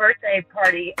 50th birthday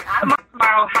party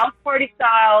tomorrow, house party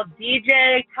style,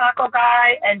 DJ, taco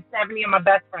guy, and 70 of my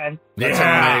best friends. That's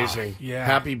amazing. Yeah.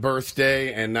 Happy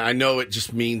birthday, and I know it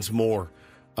just means more.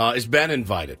 Is Ben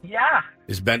invited? Yeah.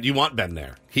 Do you want Ben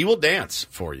there? He will dance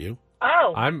for you.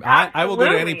 Oh, I will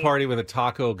go to any party with a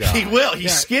taco guy. He will.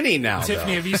 He's skinny now.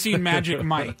 Tiffany, though. have you seen Magic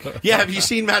Mike? Yeah, have you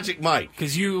seen Magic Mike?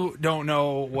 Because you don't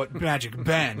know what Magic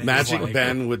Ben is Magic like.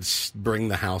 Ben would bring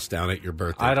the house down at your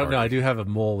birthday I don't party. know. I do have a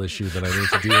mole issue that I need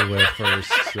to deal with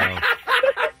first. So.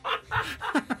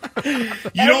 You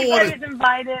don't want Everybody's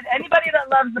invited. Anybody that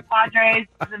loves the Padres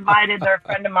is invited. They're a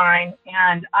friend of mine,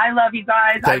 and I love you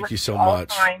guys. Thank you so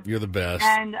much. You're the best.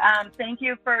 And thank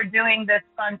you for doing this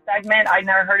fun segment. I'd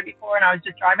never heard it before, and I was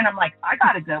just driving. I'm like, I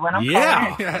got a good one. I'm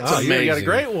calling in. That's amazing. You got a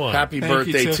great one. Happy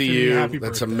birthday to you.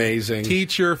 That's birthday. amazing.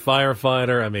 Teacher,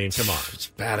 firefighter. I mean, come on. It's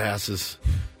badasses.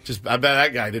 I bet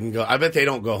that guy didn't go. I bet they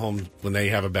don't go home when they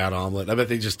have a bad omelet. I bet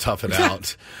they just tough it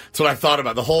out. That's what I thought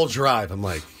about the whole drive. I'm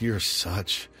like, you're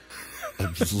such a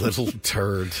little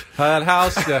turd. That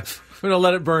house, I'm going to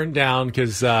let it burn down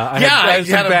because I had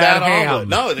some a bad bad ham. omelet.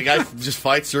 No, the guy just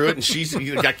fights through it, and she's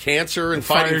got cancer and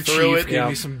fighting Fire through chief it. gave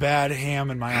me some bad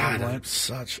ham in my God, I'm omelet.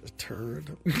 such a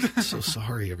turd. I'm so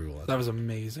sorry, everyone. That was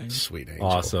amazing. Sweet angel.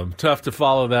 Awesome. Tough to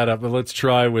follow that up, but let's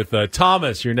try with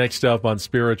Thomas. You're next up on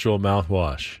Spiritual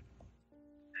Mouthwash.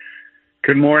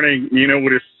 Good morning. You know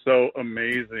what is so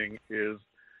amazing is,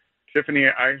 Tiffany,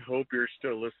 I hope you're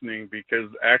still listening because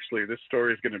actually this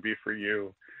story is going to be for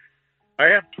you. I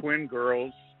have twin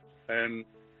girls, and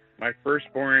my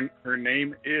firstborn, her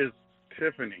name is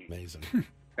Tiffany. Amazing.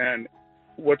 And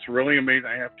what's really amazing,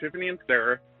 I have Tiffany and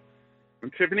Sarah. When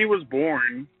Tiffany was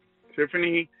born,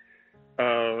 Tiffany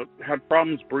had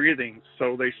problems breathing,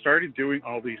 so they started doing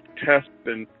all these tests,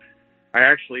 and I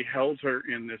actually held her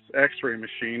in this x-ray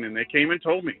machine, and they came and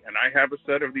told me, and I have a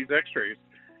set of these x-rays.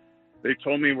 They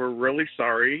told me, we're really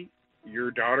sorry.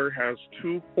 Your daughter has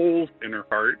 2 holes in her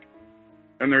heart,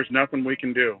 and there's nothing we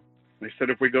can do. They said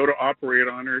if we go to operate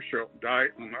on her, she'll die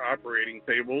on the operating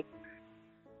table.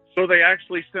 So they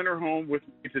actually sent her home with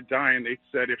me to die, and they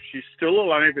said if she's still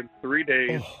alive in 3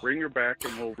 days, bring her back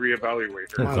and we'll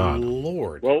reevaluate her. My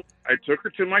Lord. Well, I took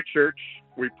her to my church.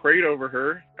 We prayed over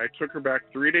her. I took her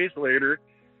back 3 days later,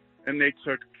 and they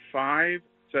took 5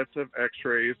 sets of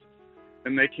x-rays,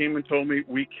 and they came and told me,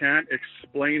 we can't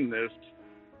explain this,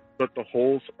 but the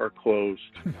holes are closed.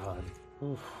 God.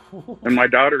 And my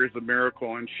daughter is a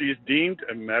miracle, and she's deemed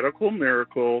a medical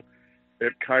miracle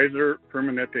at Kaiser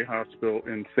Permanente Hospital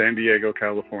in San Diego,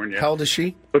 California. How old is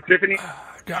she? But Tiffany,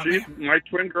 my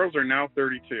twin girls are now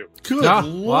 32. Good Lord,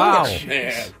 wow.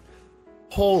 man.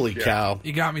 Holy cow.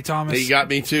 You got me, Thomas. You got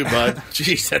me too, bud.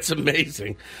 Jeez, that's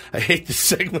amazing. I hate this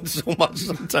segment so much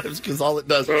sometimes because all it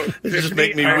does is just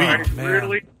make me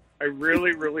weep. I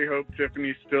really hope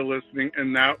Tiffany's still listening.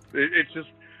 And now it's just,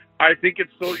 I think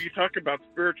it's so, you talk about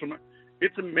spiritual.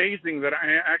 It's amazing that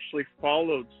I actually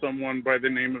followed someone by the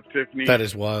name of Tiffany. That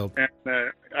is wild. And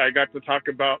I got to talk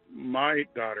about my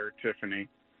daughter, Tiffany.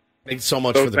 Thanks so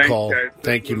much for the call. Guys.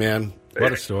 Thank you, man.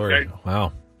 What a story.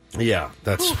 Wow. Yeah,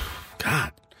 that's,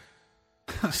 God.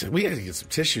 We got to get some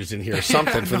tissues in here or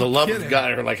something for the love of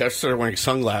God. Or like I started wearing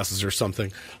sunglasses or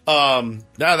something.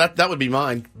 That would be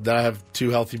mine. That I have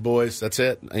 2 healthy boys. That's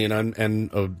it.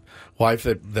 And a wife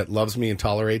that loves me and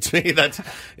tolerates me. That's,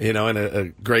 and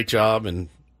a great job and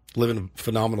live in a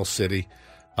phenomenal city.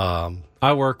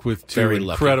 I work with 2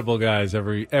 incredible guys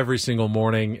every single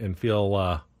morning and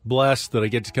feel blessed that I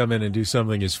get to come in and do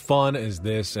something as fun as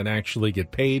this and actually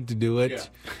get paid to do it.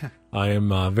 Yeah. I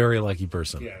am a very lucky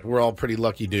person. Yeah, we're all pretty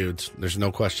lucky dudes. There's no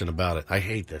question about it. I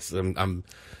hate this. I'm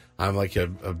like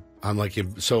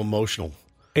so emotional.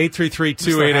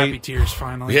 833-288 happy tears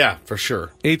finally. Yeah, for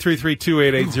sure.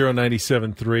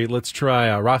 833-288-0973. Let's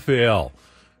try Raphael.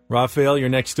 Raphael, you're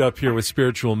next up here with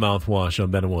Spiritual Mouthwash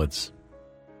on Ben and Woods.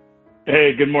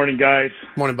 Hey, good morning, guys.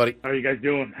 Morning, buddy. How are you guys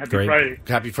doing? Happy Great. Friday.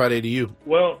 Happy Friday to you.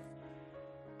 Well,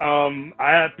 I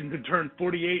happen to turn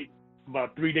 48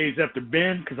 about 3 days after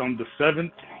Ben because I'm the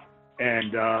 7th.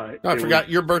 And I forgot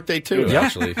your birthday, too,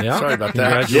 actually. Yeah. Sorry about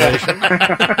that. Congratulations.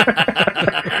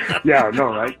 Yeah, I know,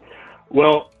 right?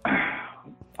 Well,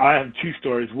 I have 2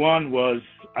 stories. One was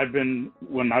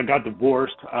when I got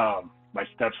divorced, my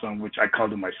stepson, which I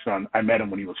called him my son, I met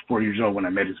him when he was 4 years old when I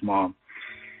met his mom.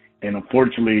 And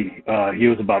unfortunately, he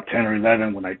was about 10 or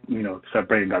 11 when I,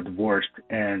 separated and got divorced.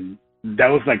 And that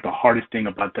was like the hardest thing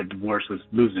about that divorce was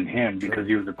losing him because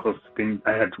he was the closest thing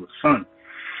I had to a son.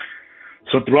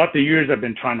 So throughout the years, I've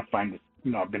been trying to find him.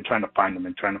 I've been trying to find him.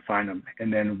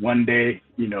 And then one day,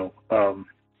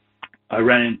 I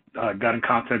got in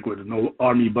contact with an old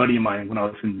Army buddy of mine when I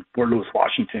was in Fort Lewis,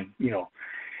 Washington,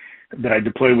 that I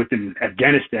deployed with in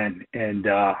Afghanistan. And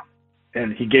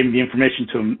he gave me the information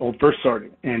to an old first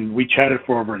sergeant, and we chatted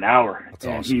for over an hour. That's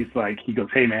and awesome. he goes,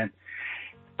 hey, man,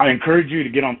 I encourage you to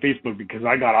get on Facebook because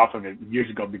I got off of it years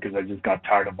ago because I just got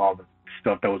tired of all the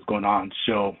stuff that was going on.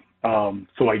 So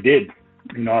I did.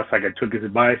 It's like I took his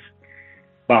advice.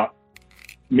 About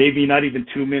maybe not even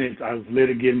 2 minutes, I was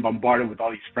literally getting bombarded with all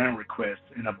these friend requests,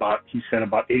 and he said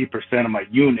about 80% of my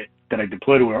unit that I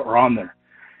deployed were on there.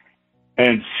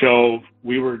 And so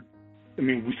we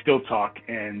still talk,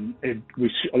 and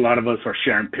a lot of us are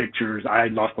sharing pictures. I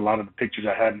lost a lot of the pictures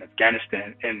I had in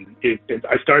Afghanistan, and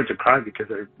I started to cry because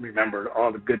I remembered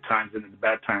all the good times and the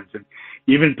bad times. And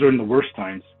even during the worst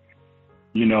times,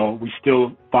 we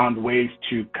still found ways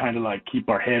to kind of like keep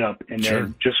our head up and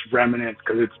then just reminisce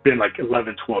because it's been like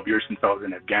 11, 12 years since I was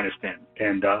in Afghanistan.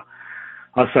 And I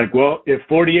was like, well, if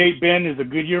 48, Ben, is a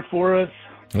good year for us,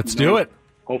 let's do it.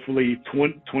 Hopefully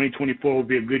 2024 will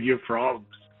be a good year for all of us.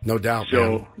 No doubt.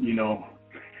 So, rest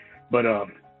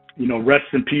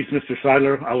in peace, Mr.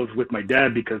 Seiler. I was with my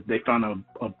dad because they found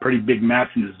a pretty big mass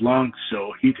in his lungs.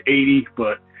 So he's 80,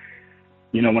 but,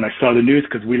 when I saw the news,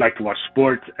 because we like to watch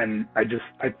sports, and I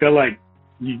felt like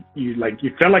you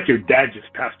felt like your dad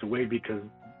just passed away because,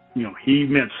 he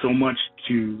meant so much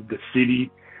to the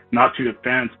city, not to the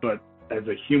fans, but as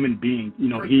a human being.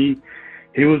 He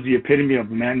was the epitome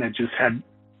of a man that just had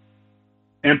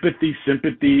empathy,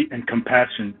 sympathy, and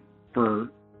compassion for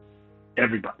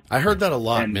everybody. I heard that a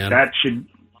lot, and man. That should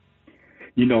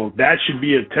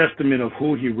be a testament of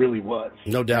who he really was.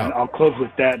 No doubt. And I'll close with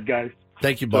that, guys.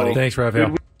 Thank you, buddy. Thanks,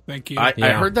 Raphael. Thank you.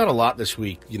 I heard that a lot this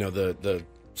week. The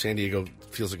San Diego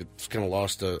feels like it's kind of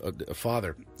lost a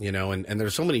father, and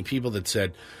there's so many people that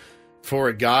said, for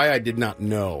a guy I did not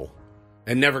know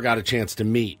and never got a chance to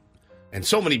meet, and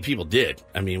so many people did.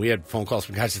 I mean, we had phone calls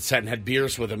from guys that sat and had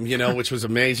beers with him, which was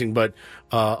amazing. But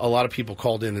a lot of people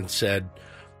called in and said,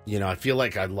 I feel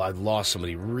like I lost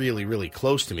somebody really, really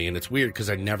close to me. And it's weird because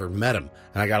I never met him.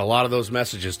 And I got a lot of those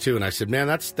messages, too. And I said, man,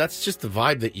 that's just the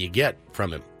vibe that you get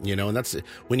from him, and that's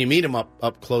when you meet him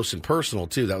up close and personal,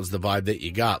 too. That was the vibe that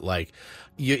you got. Like,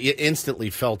 you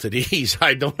instantly felt at ease.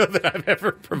 I don't know that I've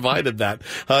ever provided that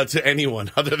to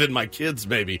anyone other than my kids,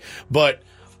 maybe. But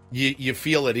you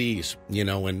feel at ease,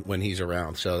 when he's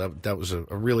around. So that was a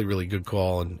really, really good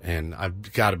call, and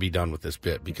I've got to be done with this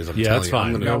bit because I'm telling that's you,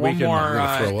 fine. I'm We got one more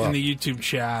throw up. in the YouTube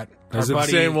chat. Is it the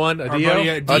same one? Our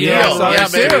Adio? buddy Adio. Yeah,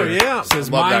 baby. Yeah. says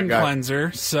Love that mind guy.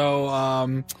 cleanser.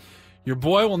 So your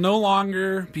boy will no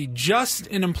longer be just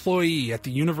an employee at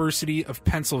the University of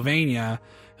Pennsylvania.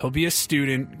 He'll be a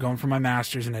student going for my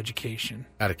master's in education.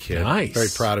 Had a kid. Nice. Very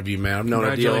proud of you, man. I've known Adio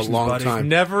a Congratulations, long buddy. time.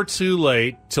 Never too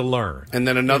late to learn. And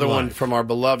then another Good one life. from our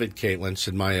beloved Caitlin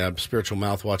said, my spiritual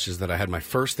mouthwash is that I had my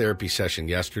first therapy session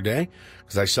yesterday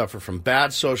because I suffer from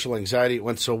bad social anxiety. It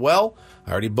went so well,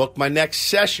 I already booked my next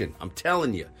session. I'm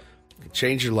telling you, it can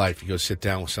change your life. You go sit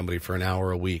down with somebody for an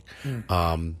hour a week.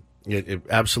 It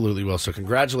absolutely will. So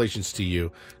congratulations to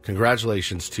you.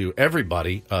 Congratulations to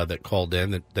everybody that called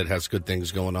in that has good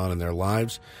things going on in their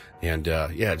lives. And,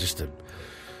 just a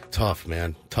tough,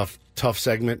 man. Tough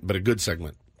segment, but a good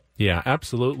segment. Yeah,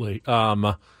 absolutely.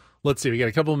 Let's see. We got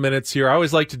a couple of minutes here. I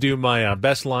always like to do my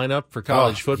best lineup for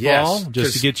college football, yes,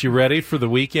 just to get you ready for the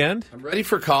weekend. I'm ready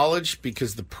for college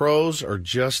because the pros are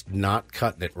just not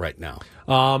cutting it right now.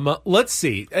 Let's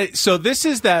see. So this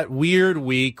is that weird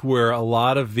week where a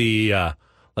lot of the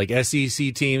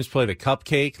SEC teams play the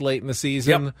cupcake late in the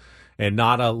season and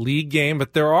not a league game,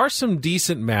 but there are some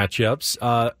decent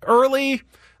matchups. Early,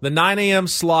 the 9 a.m.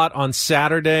 slot on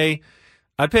Saturday,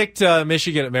 I picked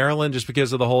Michigan at Maryland just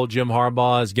because of the whole Jim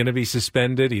Harbaugh is going to be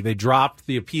suspended. They dropped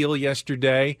the appeal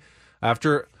yesterday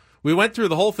after we went through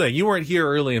the whole thing. You weren't here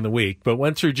early in the week, but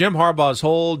went through Jim Harbaugh's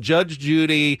whole Judge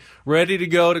Judy, ready to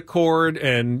go to court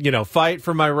and, fight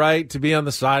for my right to be on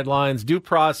the sidelines, due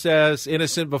process,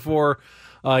 innocent before,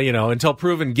 until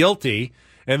proven guilty.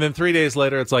 And then 3 days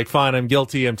later, it's like, fine, I'm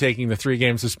guilty. I'm taking the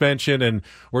 3-game suspension, and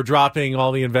we're dropping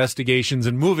all the investigations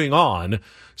and moving on.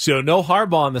 So no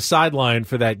Harbaugh on the sideline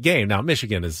for that game. Now,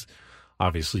 Michigan is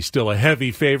obviously still a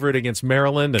heavy favorite against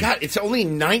Maryland. And God, it's only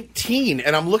 19,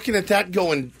 and I'm looking at that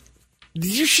going,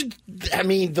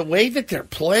 the way that they're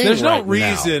playing there's no right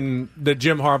reason that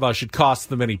Jim Harbaugh should cost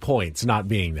them any points not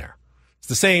being there. It's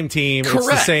the same team. Correct. It's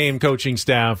the same coaching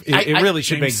staff. It really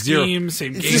should make zero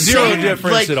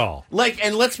difference at all.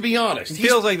 And let's be honest. It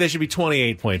feels like they should be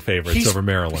 28-point favorites over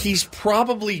Maryland. He's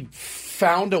probably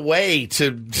found a way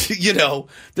to,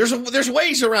 there's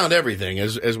ways around everything,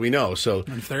 as we know. So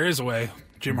If there is a way,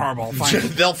 Jim Harbaugh will find it.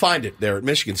 They'll find it there at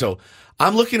Michigan. So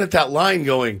I'm looking at that line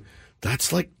going,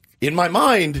 that's like, in my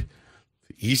mind,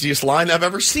 easiest line I've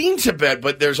ever seen to bet,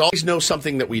 but there's always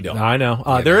something that we don't. I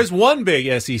know. There is one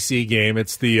big SEC game.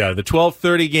 It's the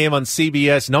 12:30 game on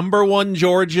CBS. Number 1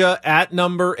 Georgia at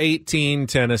number 18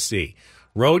 Tennessee.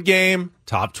 Road game,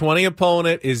 top 20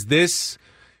 opponent. Is this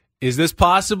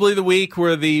possibly the week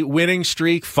where the winning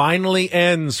streak finally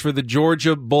ends for the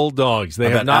Georgia Bulldogs? They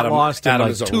have not lost in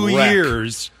like 2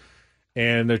 years.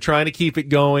 And they're trying to keep it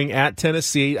going at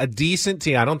Tennessee, a decent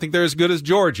team. I don't think they're as good as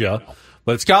Georgia,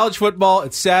 but it's college football.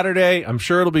 It's Saturday. I'm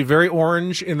sure it'll be very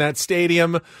orange in that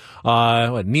stadium,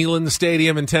 Neyland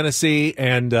Stadium in Tennessee,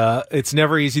 and it's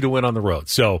never easy to win on the road.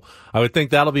 So I would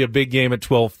think that'll be a big game at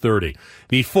 12:30.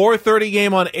 The 4:30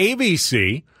 game on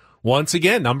ABC, once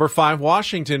again, number 5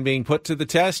 Washington being put to the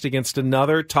test against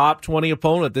another top 20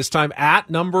 opponent, this time at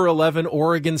number 11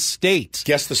 Oregon State.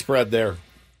 Guess the spread there.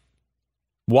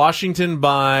 Washington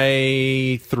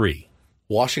by 3.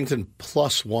 Washington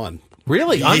 +1.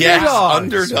 Really? Yes, Underdogs.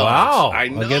 underdogs. Wow. I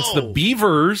know. Against the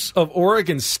Beavers of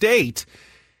Oregon State.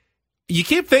 You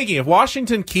keep thinking, if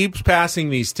Washington keeps passing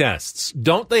these tests,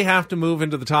 don't they have to move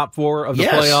into the top 4 of the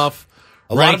playoff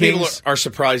A rankings? lot of people are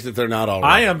surprised that they're not already.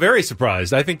 I am very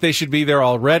surprised. I think they should be there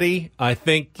already. I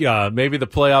think maybe the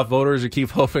playoff voters will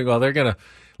keep hoping, they're going to,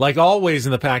 like always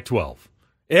in the Pac-12.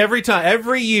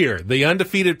 Every year, the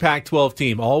undefeated Pac-12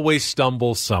 team always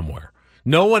stumbles somewhere.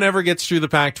 No one ever gets through the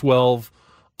Pac-12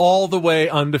 all the way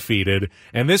undefeated,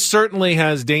 and this certainly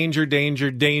has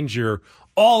danger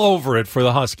all over it for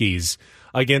the Huskies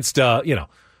against,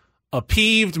 a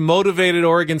peeved, motivated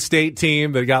Oregon State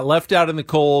team that got left out in the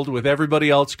cold with everybody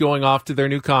else going off to their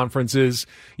new conferences,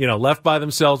 left by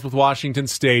themselves with Washington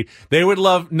State. They would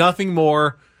love nothing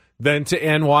more than to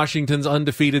end Washington's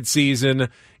undefeated season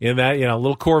in that,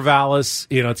 little Corvallis.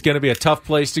 It's going to be a tough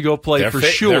place to go play for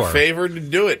sure. They're favored to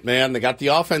do it, man. They got the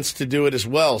offense to do it as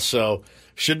well, so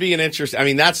should be an interest. I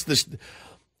mean, that's this.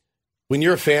 When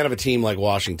you're a fan of a team like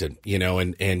Washington,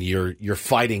 and you're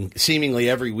fighting seemingly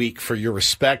every week for your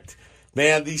respect,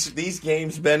 man. These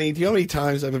games, Benny. Do you know how many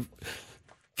times I've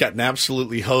gotten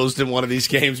absolutely hosed in one of these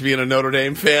games being a Notre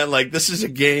Dame fan? Like, this is a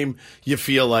game you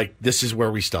feel like this is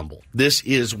where we stumble. This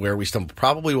is where we stumble.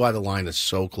 Probably why the line is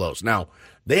so close. Now,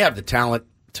 they have the talent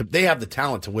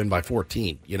to win by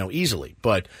 14, easily.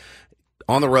 But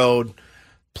on the road,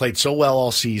 played so well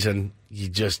all season.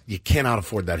 You cannot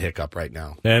afford that hiccup right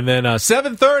now. And then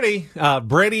 7:30,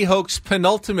 Brady Hoke's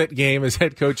penultimate game as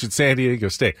head coach at San Diego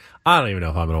State. I don't even know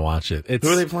if I'm going to watch it. Who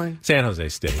are they playing? San Jose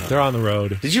State. They're on the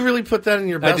road. Did you really put that in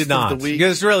your best I did not, of the week?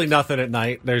 because there's really nothing at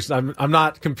night. I'm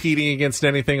not competing against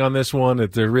anything on this one.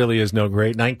 There really is no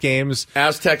great night games.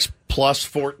 Aztecs plus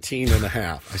 14.5.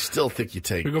 I still think you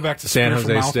take. Can we go back to San Jose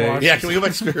spiritual State? mouthwash? Yeah, can we go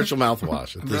back to spiritual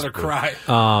mouthwash? I'm going to cry.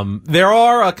 There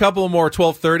are a couple of more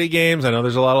 12:30 games. I know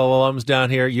there's a lot of alums down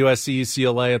here. USC,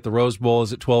 UCLA at the Rose Bowl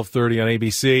is at 12:30 on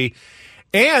ABC.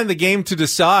 And the game to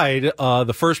decide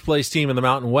the first place team in the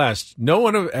Mountain West. No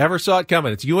one ever saw it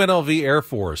coming. It's UNLV Air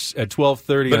Force at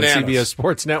 12:30 on CBS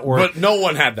Sports Network. But no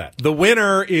one had that. The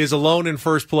winner is alone in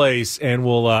first place and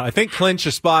will, I think, clinch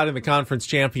a spot in the conference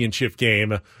championship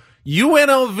game.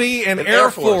 UNLV and Air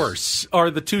Force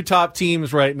are the two top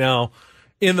teams right now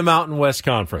in the Mountain West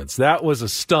Conference. That was a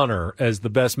stunner as the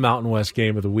best Mountain West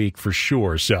game of the week for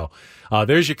sure. So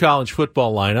there's your college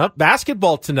football lineup.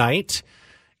 Basketball tonight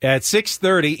at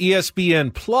 6:30,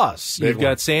 ESPN Plus. You've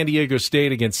got San Diego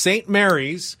State against St.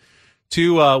 Mary's,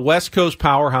 two West Coast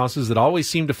powerhouses that always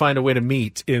seem to find a way to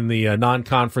meet in the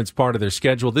non-conference part of their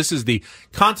schedule. This is the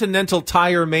Continental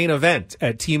Tire main event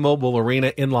at T-Mobile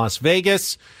Arena in Las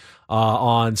Vegas.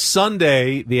 On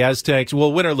Sunday, the Aztecs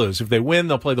will win or lose. If they win,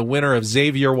 they'll play the winner of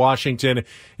Xavier Washington.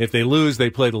 If they lose, they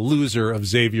play the loser of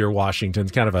Xavier Washington.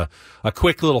 It's kind of a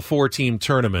quick little 4-team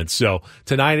tournament. So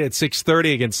tonight at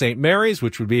 6:30 against St. Mary's,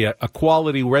 which would be a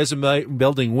quality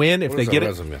resume-building win. If they get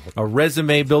a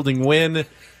resume-building win,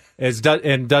 as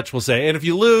Dutch will say. And if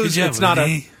you lose, it's not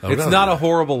a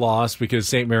horrible loss because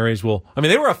St. Mary's will. I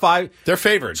mean, they were a 5. They're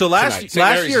favored. So last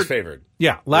year, is favored.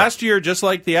 Yeah, last year, just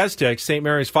like the Aztecs, St.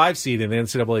 Mary's 5 seed in the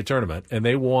NCAA tournament, and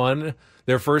they won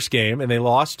their first game, and they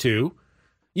lost to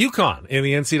UConn in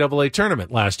the NCAA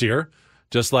tournament last year,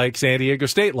 just like San Diego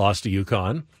State lost to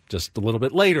UConn just a little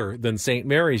bit later than St.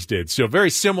 Mary's did. So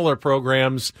very similar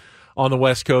programs on the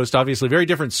West Coast. Obviously, very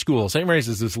different school. St. Mary's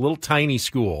is this little tiny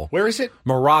school. Where is it?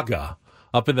 Moraga,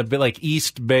 up in the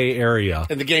East Bay area.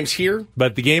 And the game's here?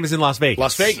 But the game is in Las Vegas.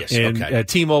 Las Vegas, and, okay.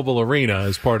 T-Mobile Arena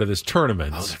is part of this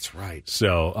tournament. Oh, that's right.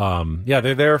 So,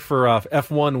 they're there for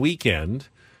F1 weekend.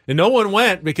 And no one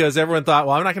went because everyone thought,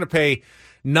 well, I'm not going to pay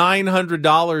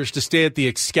 $900 to stay at the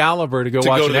Excalibur to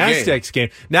watch an Aztecs game.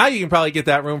 Now you can probably get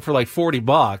that room for like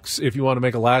 $40 if you want to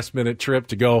make a last-minute trip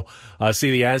to go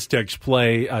see the Aztecs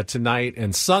play tonight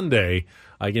and Sunday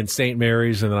against St.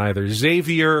 Mary's and then either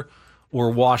Xavier or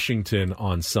Washington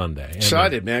on Sunday.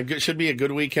 Excited, man. Should be a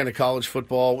good weekend of college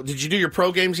football. Did you do your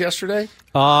pro games yesterday?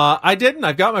 I didn't.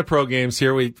 I've got my pro games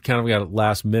here. We kind of got it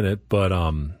last minute, but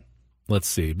let's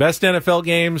see. Best NFL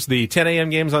games, the 10 a.m.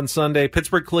 games on Sunday.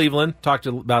 Pittsburgh-Cleveland. Talked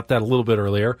about that a little bit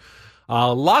earlier.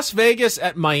 Las Vegas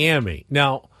at Miami.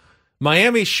 Now,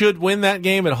 Miami should win that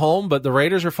game at home, but the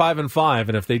Raiders are 5-5,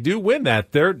 and if they do win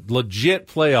that, they're legit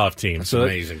playoff team. That's so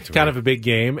amazing to me. Kind of a big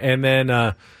game. And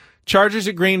then Chargers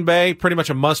at Green Bay, pretty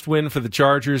much a must-win for the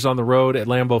Chargers on the road at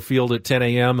Lambeau Field at 10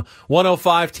 a.m.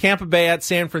 1:05, Tampa Bay at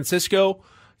San Francisco.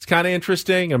 It's kind of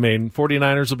interesting. I mean,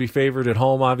 49ers will be favored at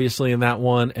home, obviously, in that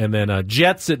one. And then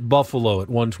Jets at Buffalo at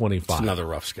 1:25. It's another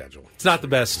rough schedule. It's not the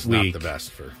best week. Not the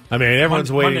best for. I mean,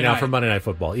 everyone's waiting Monday now night. for Monday Night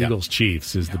Football. Yeah.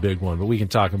 Eagles-Chiefs is the big one. But we can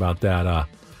talk about that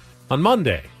on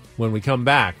Monday when we come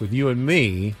back with you and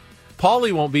me.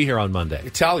 Paulie won't be here on Monday.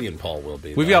 Italian Paul will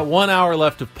be. We've got 1 hour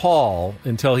left of Paul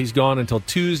until he's gone until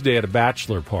Tuesday at a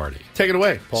bachelor party. Take it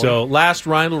away, Paul. So last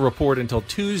Rindle report until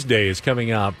Tuesday is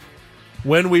coming up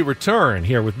when we return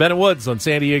here with Ben and Woods on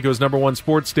San Diego's #1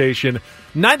 sports station,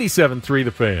 97.3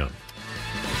 The Fan.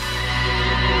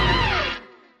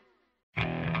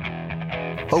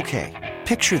 Okay,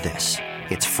 picture this.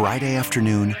 It's Friday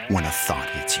afternoon when a thought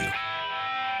hits you.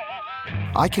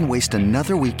 I can waste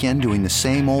another weekend doing the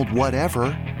same old whatever,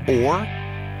 or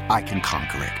I can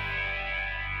conquer it.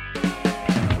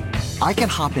 I can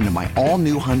hop into my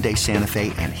all-new Hyundai Santa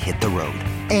Fe and hit the road.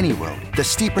 Any road. The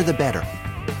steeper, the better.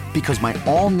 Because my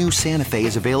all-new Santa Fe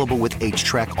is available with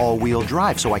H-Track all-wheel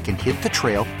drive, so I can hit the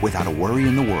trail without a worry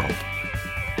in the world.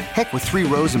 Heck, with 3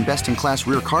 rows and best-in-class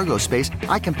rear cargo space,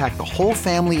 I can pack the whole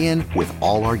family in with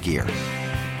all our gear.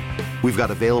 We've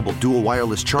got available dual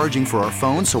wireless charging for our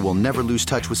phones, so we'll never lose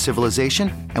touch with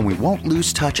civilization, and we won't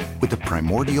lose touch with the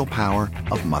primordial power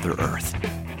of Mother Earth.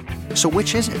 So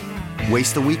which is it?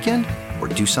 Waste the weekend or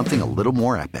do something a little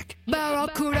more epic?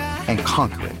 And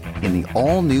conquer it in the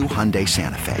all-new Hyundai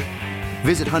Santa Fe.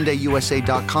 Visit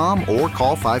HyundaiUSA.com or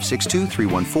call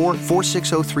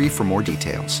 562-314-4603 for more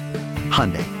details.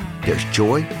 Hyundai, there's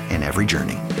joy in every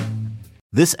journey.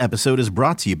 This episode is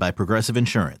brought to you by Progressive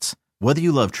Insurance. Whether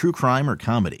you love true crime or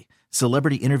comedy,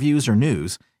 Celebrity interviews or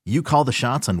news, you call the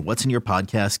shots on what's in your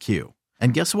podcast queue.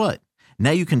 And guess what?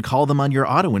 Now you can call them on your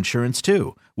auto insurance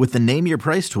too with the Name Your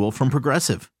Price tool from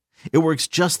Progressive. It works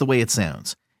just the way it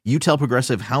sounds. You tell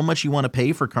Progressive how much you want to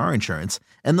pay for car insurance,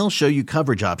 and they'll show you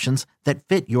coverage options that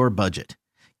fit your budget.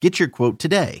 Get your quote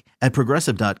today at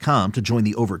Progressive.com to join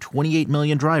the over 28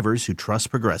 million drivers who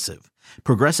trust Progressive.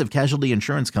 Progressive Casualty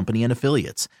Insurance Company and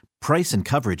Affiliates. Price and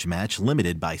coverage match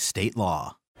limited by state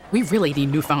law. We really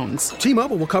need new phones.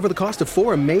 T-Mobile will cover the cost of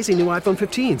 4 amazing new iPhone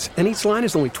 15s, and each line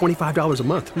is only $25 a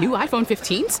month. New iPhone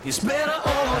 15s? It's better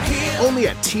over here. Only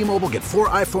at T-Mobile, get 4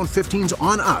 iPhone 15s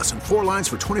on us and 4 lines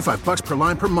for $25 per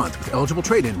line per month with eligible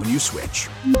trade-in when you switch.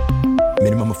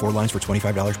 Minimum of 4 lines for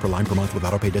 $25 per line per month with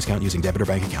autopay discount using debit or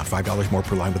bank account. $5 more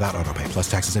per line without autopay, plus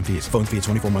taxes and fees. Phone fee at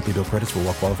 24 monthly bill credits for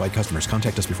well-qualified customers.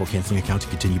 Contact us before canceling account to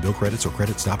continue bill credits or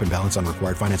credit stop and balance on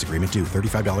required finance agreement due.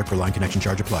 $35 per line connection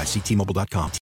charge applies. See T-Mobile.com.